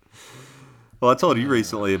 Well, I told you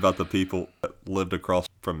recently about the people that lived across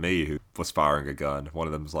from me who was firing a gun. One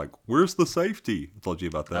of them was like, "Where's the safety?" I told you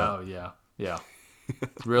about that. Oh, yeah. Yeah.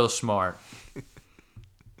 Real smart.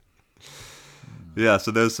 Yeah,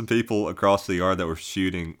 so there's some people across the yard that were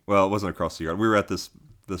shooting. Well, it wasn't across the yard. We were at this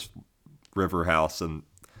river house, and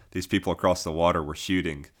these people across the water were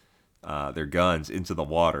shooting their guns into the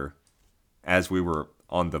water as we were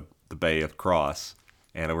on the bay of Cross.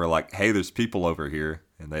 And we're like, hey, there's people over here.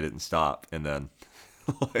 And they didn't stop. And then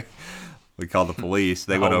we called the police.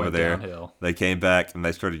 They went over there. Downhill. They came back, and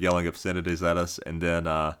they started yelling obscenities at us. And then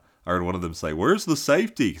I heard one of them say, "Where's the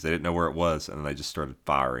safety?" Because they didn't know where it was. And then they just started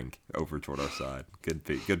firing over toward our side. Good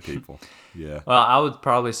people. Yeah. Well, I would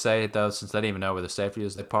probably say, though, since they didn't even know where the safety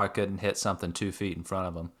is, they probably couldn't hit something 2 feet in front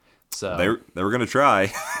of them. So they were going to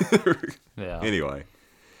try. Yeah. Anyway.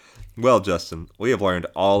 Well, Justin, we have learned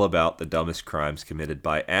all about the dumbest crimes committed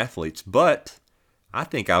by athletes, but I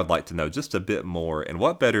think I would like to know just a bit more. And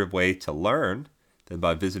what better way to learn than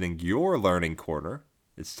by visiting your Learning Corner?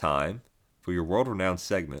 It's time for your world-renowned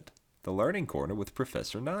segment, The Learning Corner with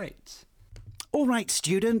Professor Knight. All right,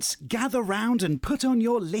 students, gather round and put on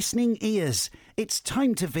your listening ears. It's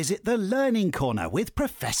time to visit the Learning Corner with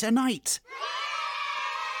Professor Knight.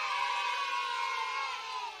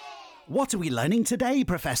 What are we learning today,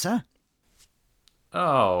 Professor?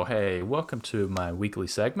 Oh, hey, welcome to my weekly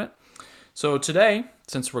segment. So today,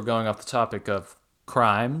 since we're going off the topic of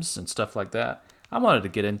crimes and stuff like that, I wanted to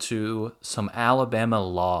get into some Alabama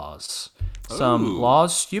laws. Some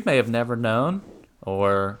laws you may have never known,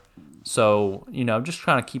 or so, just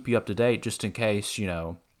trying to keep you up to date just in case,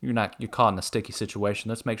 you're caught in a sticky situation.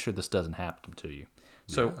 Let's make sure this doesn't happen to you.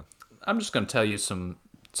 So I'm just going to tell you some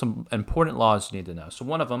important laws you need to know. So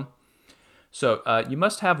one of them, you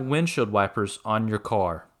must have windshield wipers on your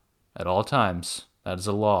car at all times. That is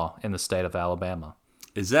a law in the state of Alabama.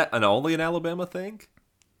 Is that only an Alabama thing?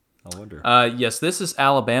 I wonder. Yes, this is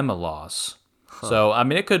Alabama laws. Huh. So,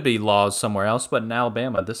 it could be laws somewhere else, but in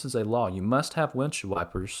Alabama, this is a law. You must have windshield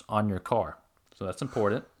wipers on your car. So that's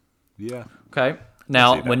important. Yeah. Okay.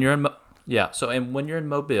 Now, when you're in when you're in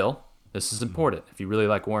Mobile, this is important. If you really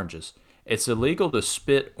like oranges, it's illegal to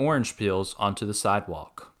spit orange peels onto the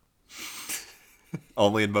sidewalk.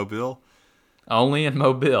 Only in Mobile? Only in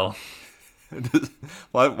Mobile.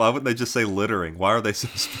 Why wouldn't they just say littering? Why are they so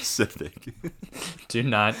specific? Do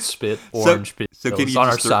not spit orange peels on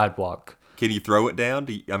our sidewalk. Can you throw it down?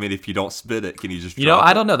 If you don't spit it, can you just drop it?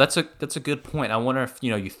 I don't know. That's a good point. I wonder if,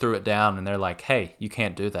 you threw it down and they're like, hey, you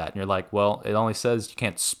can't do that. And you're like, well, it only says you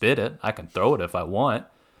can't spit it. I can throw it if I want.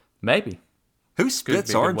 Maybe. Who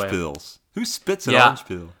spits orange peels? Who spits an orange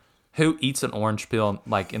peel? Who eats an orange peel,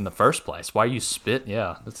 in the first place? Why you spit?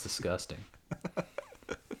 Yeah, that's disgusting.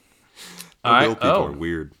 All right. Mobile people are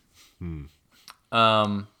weird.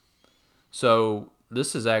 So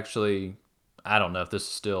this is actually, I don't know if this is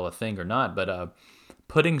still a thing or not, but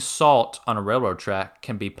putting salt on a railroad track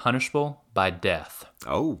can be punishable by death.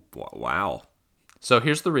 Oh, wow. So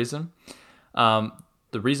here's the reason.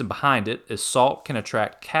 The reason behind it is salt can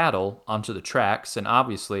attract cattle onto the tracks, and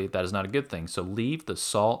obviously that is not a good thing. So leave the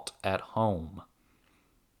salt at home.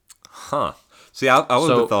 Huh. See, I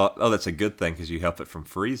would have thought, oh, that's a good thing because you help it from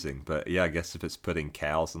freezing. But yeah, I guess if it's putting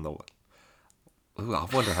cows in the... Ooh, I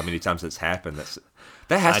wonder how many times that's happened.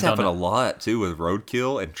 That has to happen a lot, too, with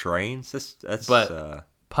roadkill and trains. That's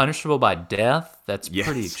punishable by death, that's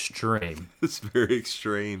pretty extreme. It's very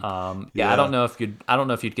extreme. I don't know if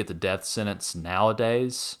you'd get the death sentence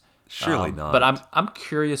nowadays. Surely not. But I'm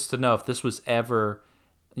curious to know if this was ever,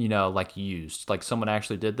 like used. Like someone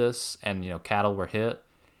actually did this and, cattle were hit,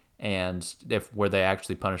 and were they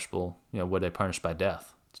actually punishable, were they punished by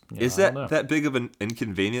death? Is that big of an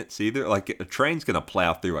inconvenience either? Like a train's going to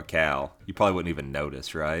plow through a cow. You probably wouldn't even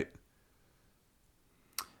notice, right?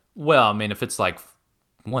 Well, I mean, if it's like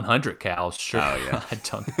 100 cows, sure. Oh, yeah. I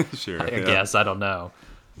don't. Sure. I guess I don't know.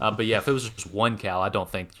 But yeah, if it was just one cow, I don't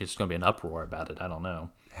think there's going to be an uproar about it. I don't know.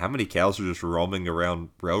 How many cows are just roaming around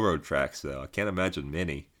railroad tracks, though? I can't imagine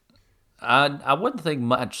many. I wouldn't think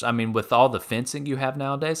much. I mean, with all the fencing you have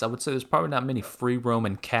nowadays, I would say there's probably not many free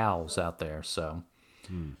roaming cows out there. So,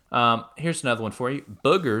 here's another one for you: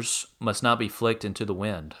 boogers must not be flicked into the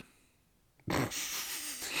wind.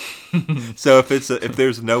 So if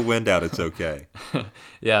there's no wind out, it's okay.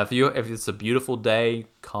 Yeah, if it's a beautiful day,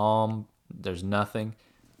 calm, there's nothing,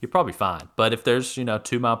 you're probably fine. But if there's 2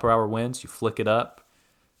 mile per hour winds, you flick it up,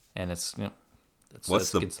 and it's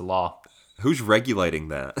against the law. Who's regulating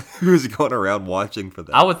that? Who's going around watching for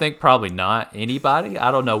that? I would think probably not anybody. I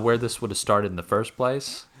don't know where this would have started in the first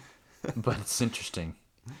place, but it's interesting.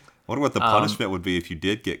 I wonder what the punishment would be if you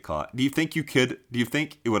did get caught. Do you think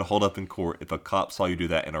it would hold up in court if a cop saw you do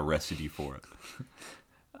that and arrested you for it?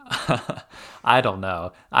 I don't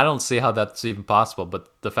know. I don't see how that's even possible,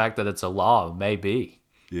 but the fact that it's a law may be.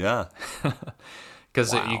 Yeah.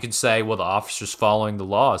 Because you could say, well, the officer's following the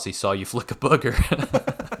laws. He saw you flick a booger.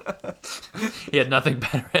 He had nothing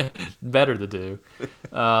better to do.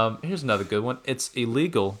 Here's another good one. It's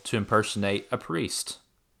illegal to impersonate a priest.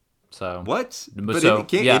 So what? But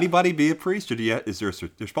can't anybody be a priest, or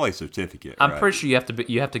there's probably a certificate? I'm pretty sure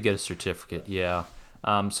you have to get a certificate. Yeah.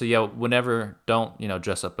 Whenever don't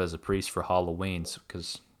dress up as a priest for Halloween's,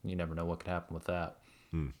 because you never know what could happen with that.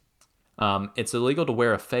 It's illegal to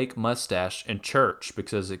wear a fake mustache in church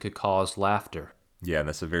because it could cause laughter. Yeah, and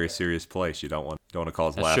that's a very serious place. You don't want to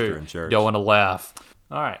cause laughter in church. You don't want to laugh.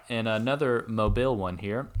 All right, and another Mobile one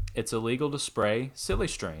here. It's illegal to spray silly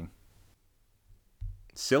string.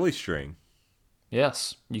 Silly string?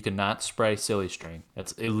 Yes, you cannot spray silly string.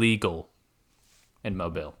 That's illegal in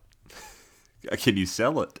Mobile. Can you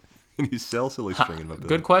sell it? Can you sell silly string in Mobile?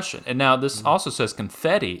 Good question. And now this also says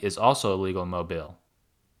confetti is also illegal in Mobile.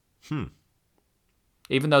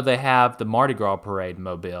 Even though they have the Mardi Gras parade in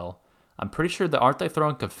Mobile, I'm pretty sure aren't they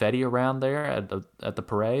throwing confetti around there at the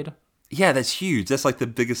parade? Yeah, that's huge. That's like the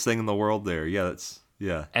biggest thing in the world there.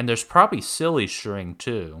 Yeah. And there's probably silly string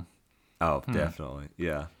too. Oh, definitely.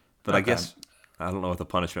 Yeah. But I guess I don't know what the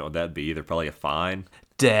punishment would that be either. Probably a fine.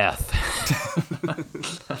 Death.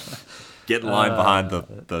 Get in line behind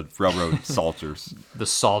the railroad salters. The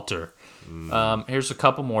salter. Here's a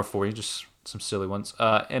couple more for you, just some silly ones.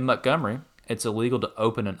 In Montgomery, it's illegal to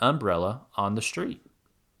open an umbrella on the street.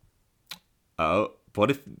 Oh,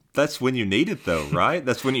 what if that's when you need it though, right?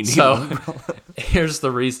 That's when you need an umbrella. Here's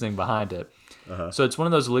the reasoning behind it. So it's one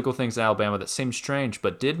of those illegal things in Alabama that seems strange,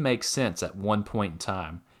 but did make sense at one point in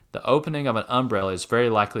time. The opening of an umbrella is very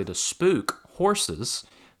likely to spook horses.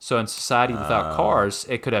 So in society without cars,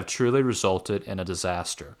 it could have truly resulted in a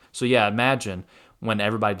disaster. So yeah, imagine when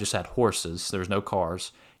everybody just had horses, there was no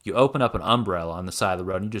cars. You open up an umbrella on the side of the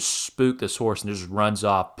road and you just spook this horse and it just runs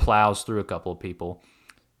off, plows through a couple of people.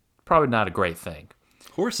 Probably not a great thing.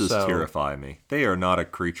 Horses terrify me. They are not a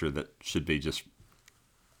creature that should be just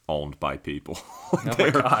owned by people. Oh my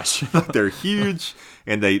gosh. They're huge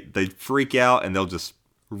and they freak out and they'll just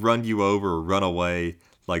run you over or run away.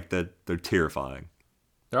 Like that. They're terrifying.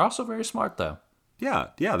 They're also very smart though. Yeah,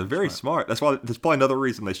 they're very smart. That's probably another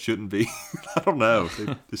reason they shouldn't be. I don't know.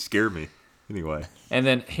 They scare me. Anyway. And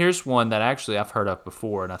then here's one that actually I've heard of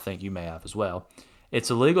before, and I think you may have as well.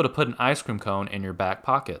 It's illegal to put an ice cream cone in your back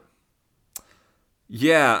pocket.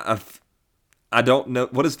 Yeah, I don't know.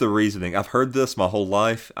 What is the reasoning? I've heard this my whole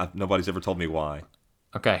life. Nobody's ever told me why.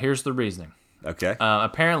 Okay, here's the reasoning. Okay.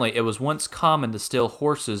 Apparently, it was once common to steal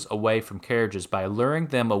horses away from carriages by luring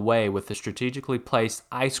them away with a strategically placed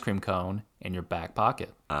ice cream cone in your back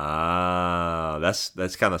pocket. Ah,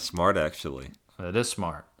 that's kind of smart, actually. It is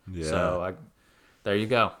smart. Yeah. So there you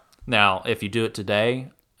go. Now, if you do it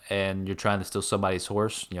today and you're trying to steal somebody's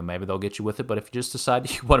horse, maybe they'll get you with it. But if you just decide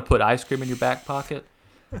you want to put ice cream in your back pocket,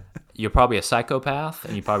 you're probably a psychopath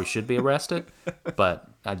and you probably should be arrested. But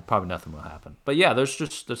probably nothing will happen. But yeah, there's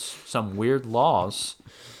some weird laws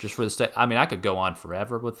just for the state. I mean, I could go on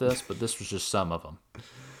forever with this, but this was just some of them.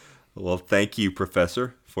 Well, thank you,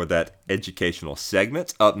 Professor, for that educational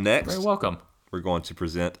segment. Up next, Very welcome. we're going to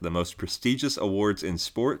present the most prestigious awards in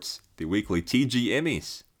sports, the weekly TG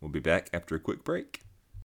Emmys. We'll be back after a quick break.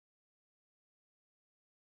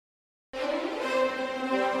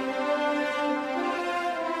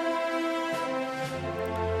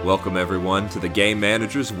 Welcome, everyone, to the Game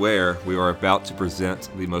Managers, where we are about to present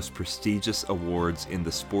the most prestigious awards in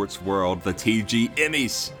the sports world, the TG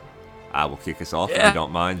Emmys. I will kick us off, if you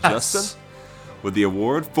don't mind, Justin, with the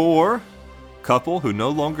award for couple who no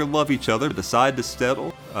longer love each other but decide to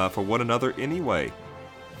settle for one another anyway.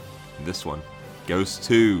 This one goes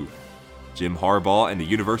to Jim Harbaugh and the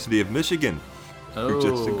University of Michigan, who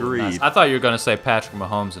just agreed. Nice. I thought you were going to say Patrick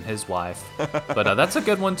Mahomes and his wife, but that's a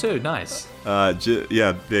good one too. Nice.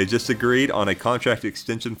 They just agreed on a contract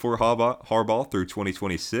extension for Harbaugh through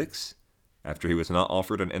 2026. After he was not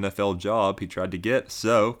offered an NFL job he tried to get.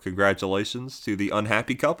 So, congratulations to the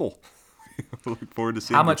unhappy couple. Look forward to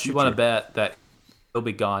seeing How much you want to bet that he'll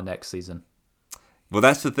be gone next season? Well,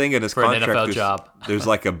 that's the thing in his for contract. An NFL job. There's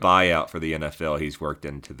like a buyout for the NFL he's worked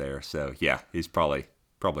into there. So, yeah, he's probably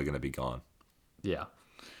going to be gone. Yeah.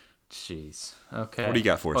 Jeez. Okay. What do you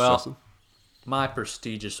got for us, well, Justin? My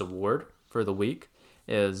prestigious award for the week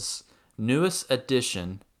is newest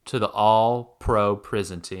addition to the All-Pro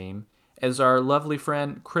prison team is our lovely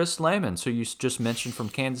friend Chris Lamons, who you just mentioned from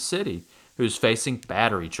Kansas City, who's facing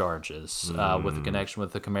battery charges with a connection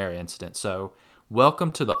with the Camara incident. So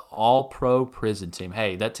welcome to the All-Pro prison team.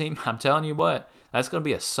 Hey, that team, I'm telling you what, that's going to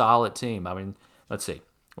be a solid team. I mean, let's see.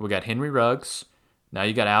 We got Henry Ruggs. Now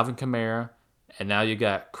you got Alvin Kamara. And now you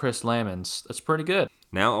got Chris Lamons. That's pretty good.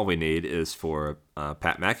 Now all we need is for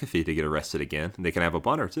Pat McAfee to get arrested again. And they can have a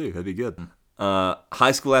punter, too. That'd be good.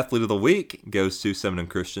 High School Athlete of the Week goes to Seminole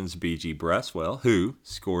Christian's B.G. Braswell, who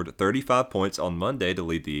scored 35 points on Monday to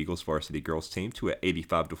lead the Eagles varsity girls team to an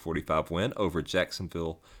 85-45 win over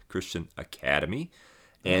Jacksonville Christian Academy.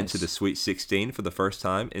 Nice. And to the Sweet 16 for the first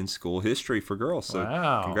time in school history for girls. So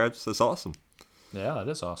wow. Congrats. That's awesome. Yeah, that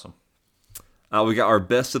is awesome. We got our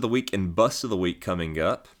Best of the Week and Bust of the Week coming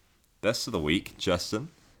up. Best of the Week, Justin,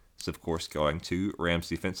 is of course going to Rams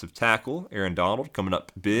defensive tackle Aaron Donald, coming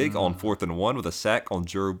up big on 4th and 1 with a sack on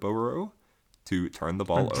Joe Burrow to turn the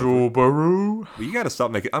ball over. Joe Burrow? Well, you got to stop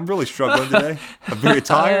making... I'm really struggling today. I'm very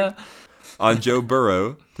tired. On Joe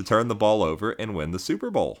Burrow to turn the ball over and win the Super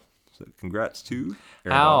Bowl. So congrats to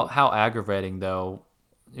Aaron Donald. How aggravating, though,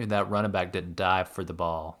 that running back didn't dive for the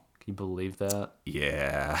ball. Can you believe that?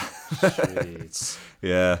 Yeah. Jeez.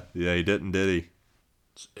 Yeah, he didn't, did he?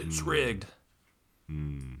 It's rigged.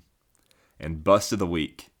 And Bust of the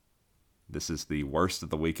Week. This is the worst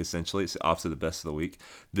of the week, essentially. It's the opposite of the best of the week.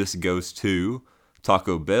 This goes to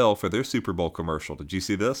Taco Bell for their Super Bowl commercial. Did you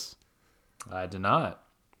see this? I did not.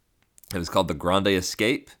 It was called The Grande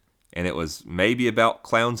Escape, and it was maybe about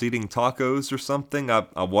clowns eating tacos or something. I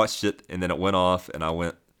watched it, and then it went off, and I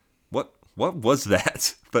went, what was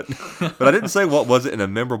that? But I didn't say what was it in a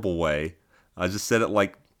memorable way. I just said it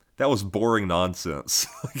like, that was boring nonsense.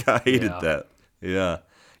 Like, I hated that. Yeah.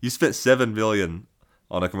 You spent $7 million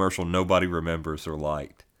on a commercial nobody remembers or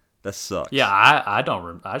liked. That sucks. Yeah, I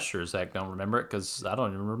don't. I sure as heck don't remember it because I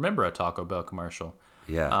don't even remember a Taco Bell commercial.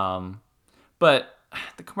 Yeah. But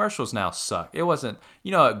the commercials now suck. It wasn't,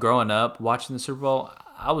 growing up watching the Super Bowl,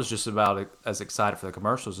 I was just about as excited for the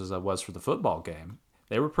commercials as I was for the football game.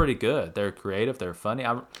 They were pretty good. They're creative. They're funny.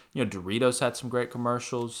 Doritos had some great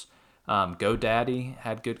commercials. GoDaddy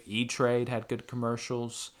had good. E-Trade had good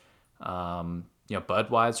commercials.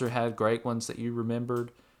 Budweiser had great ones that you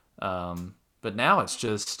remembered. But now it's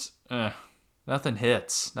just nothing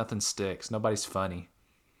hits, nothing sticks. Nobody's funny.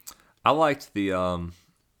 I liked the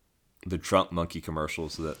Trunk Monkey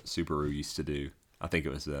commercials that Subaru used to do. I think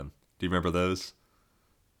it was them. Do you remember those?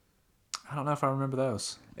 I don't know if I remember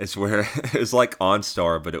those. It's where it was like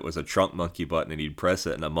OnStar, but it was a trunk monkey button, and you'd press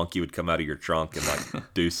it, and a monkey would come out of your trunk and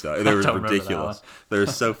like do stuff. They were ridiculous. They were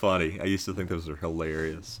so funny. I used to think those were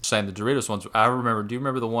hilarious. Saying the Doritos ones, I remember. Do you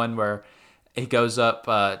remember the one where he goes up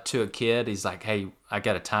to a kid? He's like, "Hey, I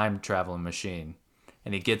got a time traveling machine,"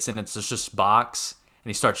 and he gets in. It's just box, and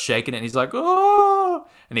he starts shaking it, and he's like, oh,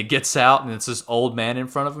 and he gets out, and it's this old man in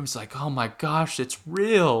front of him. He's like, oh my gosh, it's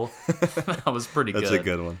real. That was pretty good. That's a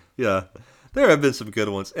good one. Yeah. There have been some good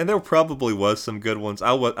ones, and there probably was some good ones.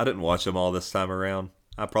 I didn't watch them all this time around.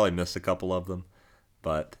 I probably missed a couple of them,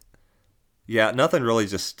 but yeah, nothing really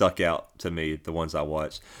just stuck out to me, the ones I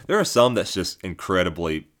watched. There are some that's just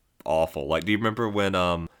incredibly awful. Like, do you remember when,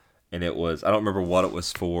 and it was, I don't remember what it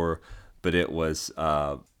was for, but it was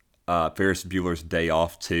Ferris Bueller's Day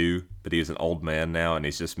Off 2, but he's an old man now, and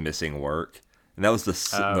he's just missing work. And that was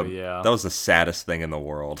that was the saddest thing in the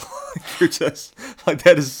world. You're just, like,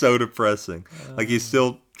 that is so depressing. Like, he's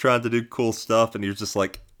still trying to do cool stuff, and you're just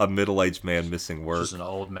like a middle-aged man missing work. Just an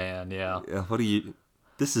old man, yeah. Yeah, what do you...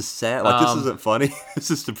 This is sad. Like, this isn't funny.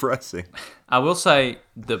 This is depressing. I will say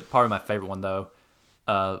probably my favorite one, though,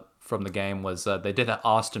 from the game was they did that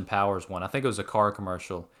Austin Powers one. I think it was a car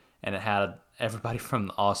commercial, and it had everybody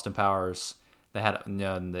from Austin Powers. They had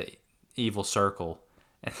in the evil circle,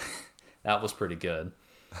 and that was pretty good.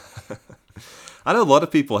 I know a lot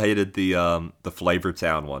of people hated the Flavor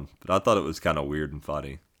Town one, but I thought it was kind of weird and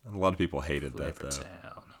funny. A lot of people hated that, though. Flavor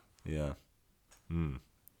Town. Yeah.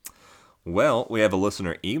 Well, we have a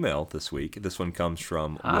listener email this week. This one comes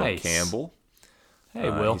from Will Campbell.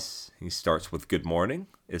 Hey, Will. He starts with good morning.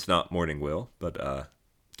 It's not morning, Will, but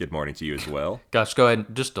good morning to you as well. Gosh, go ahead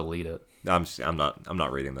and just delete it. I'm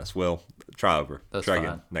not reading this. Will, try over. That's try fine.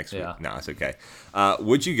 again next Yeah. week. No, it's okay.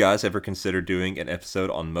 Would you guys ever consider doing an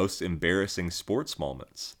episode on most embarrassing sports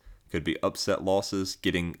moments? Could be upset losses,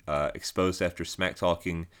 getting exposed after smack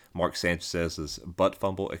talking, Mark Sanchez's butt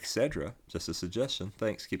fumble, etc. Just a suggestion.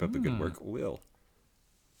 Thanks. Keep up the good work, Will.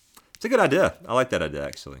 It's a good idea. I like that idea,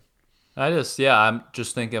 actually. I'm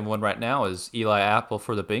just thinking of one right now is Eli Apple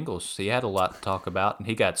for the Bengals. He had a lot to talk about, and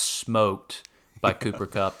he got smoked by Cooper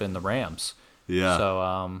Kupp and the Rams. Yeah.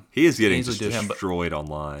 So he is getting just destroyed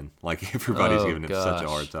online. Like, everybody's giving him such a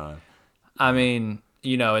hard time. I mean,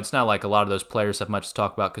 it's not like a lot of those players have much to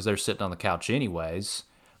talk about because they're sitting on the couch anyways.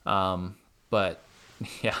 But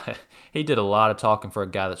yeah, he did a lot of talking for a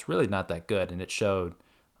guy that's really not that good, and it showed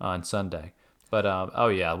on Sunday. But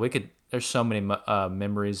there's so many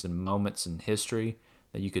memories and moments in history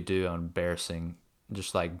that you could do on embarrassing,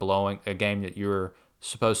 just like blowing a game that you're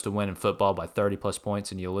supposed to win in football by 30 plus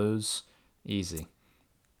points and you lose. Easy.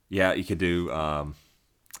 Yeah, you could do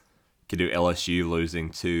LSU losing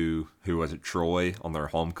to, who was it, Troy, on their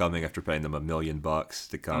homecoming after paying them $1 million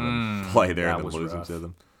to come and play there and then losing to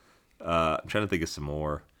them. I'm trying to think of some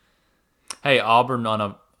more. Hey, Auburn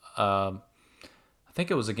on I think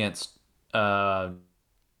it was against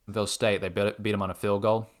Ville State. They beat them on a field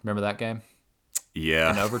goal. Remember that game?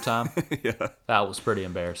 Yeah. In overtime? Yeah. That was pretty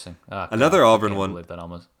embarrassing. Another Auburn one. Believe that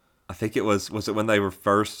almost. I think it was it when they were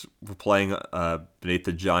playing beneath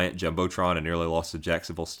the giant Jumbotron and nearly lost to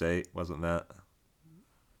Jacksonville State? Wasn't that?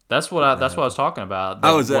 That's what I was talking about.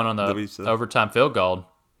 Was that one on the overtime field goal.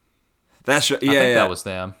 That's right. Yeah, I think that was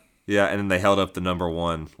them. Yeah, and then they held up the number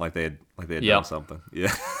one like they had done something.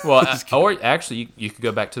 Yeah. Well, or actually, you could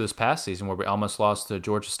go back to this past season where we almost lost to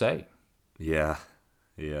Georgia State. Yeah.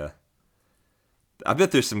 I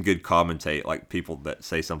bet there's some good like people that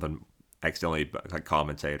say something accidentally, like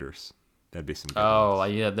commentators. That'd be some good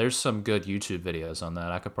ones. Yeah, there's some good YouTube videos on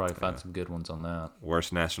that. I could probably find some good ones on that.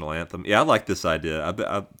 Worst national anthem. Yeah, I like this idea.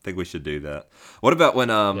 I think we should do that. What about when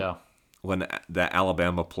the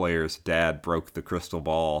Alabama player's dad broke the crystal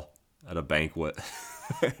ball at a banquet?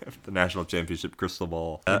 The national championship crystal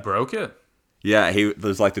ball. He broke it? Yeah,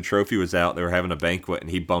 there's like the trophy was out. They were having a banquet,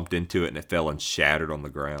 and he bumped into it, and it fell and shattered on the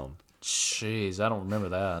ground. Jeez, I don't remember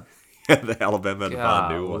that. The Alabama had to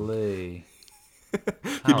buy a new one.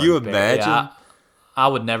 Can How you imagine? Yeah, I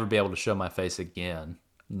would never be able to show my face again.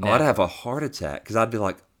 I'd have a heart attack because I'd be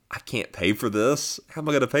like, I can't pay for this. How am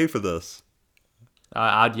I going to pay for this?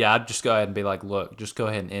 I'd just go ahead and be like, look, just go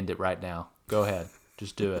ahead and end it right now. Go ahead.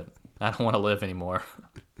 Just do it. I don't want to live anymore.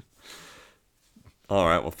 All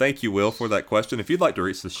right. Well, thank you, Will, for that question. If you'd like to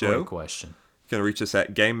reach the show, great question. You can reach us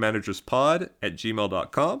at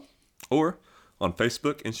gamemanagerspod@gmail.com or on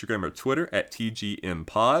Facebook, Instagram, or Twitter at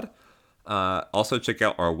TGMPod. Also, check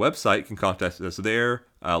out our website. You can contact us there.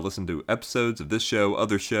 Listen to episodes of this show,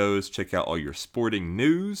 other shows. Check out all your sporting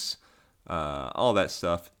news. All that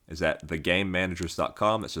stuff is at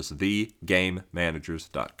thegamemanagers.com. It's just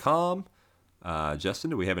thegamemanagers.com. Justin,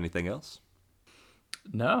 do we have anything else?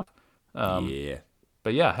 No. Yeah.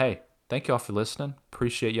 But yeah, hey, thank y'all for listening.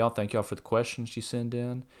 Appreciate y'all. Thank y'all for the questions you send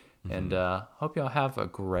in. Mm-hmm. And hope y'all have a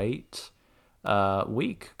great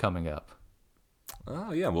week coming up.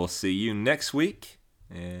 Oh, yeah. We'll see you next week.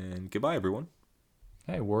 And goodbye, everyone.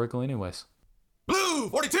 Hey, Warrigal anyways. Blue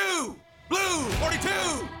 42! Blue 42!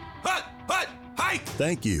 Hut! Hut! Hike!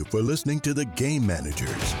 Thank you for listening to The Game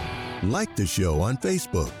Managers. Like the show on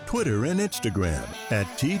Facebook, Twitter, and Instagram at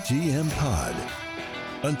TGM Pod.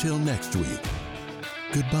 Until next week,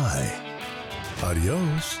 goodbye,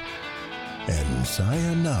 adios, and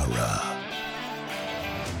sayonara.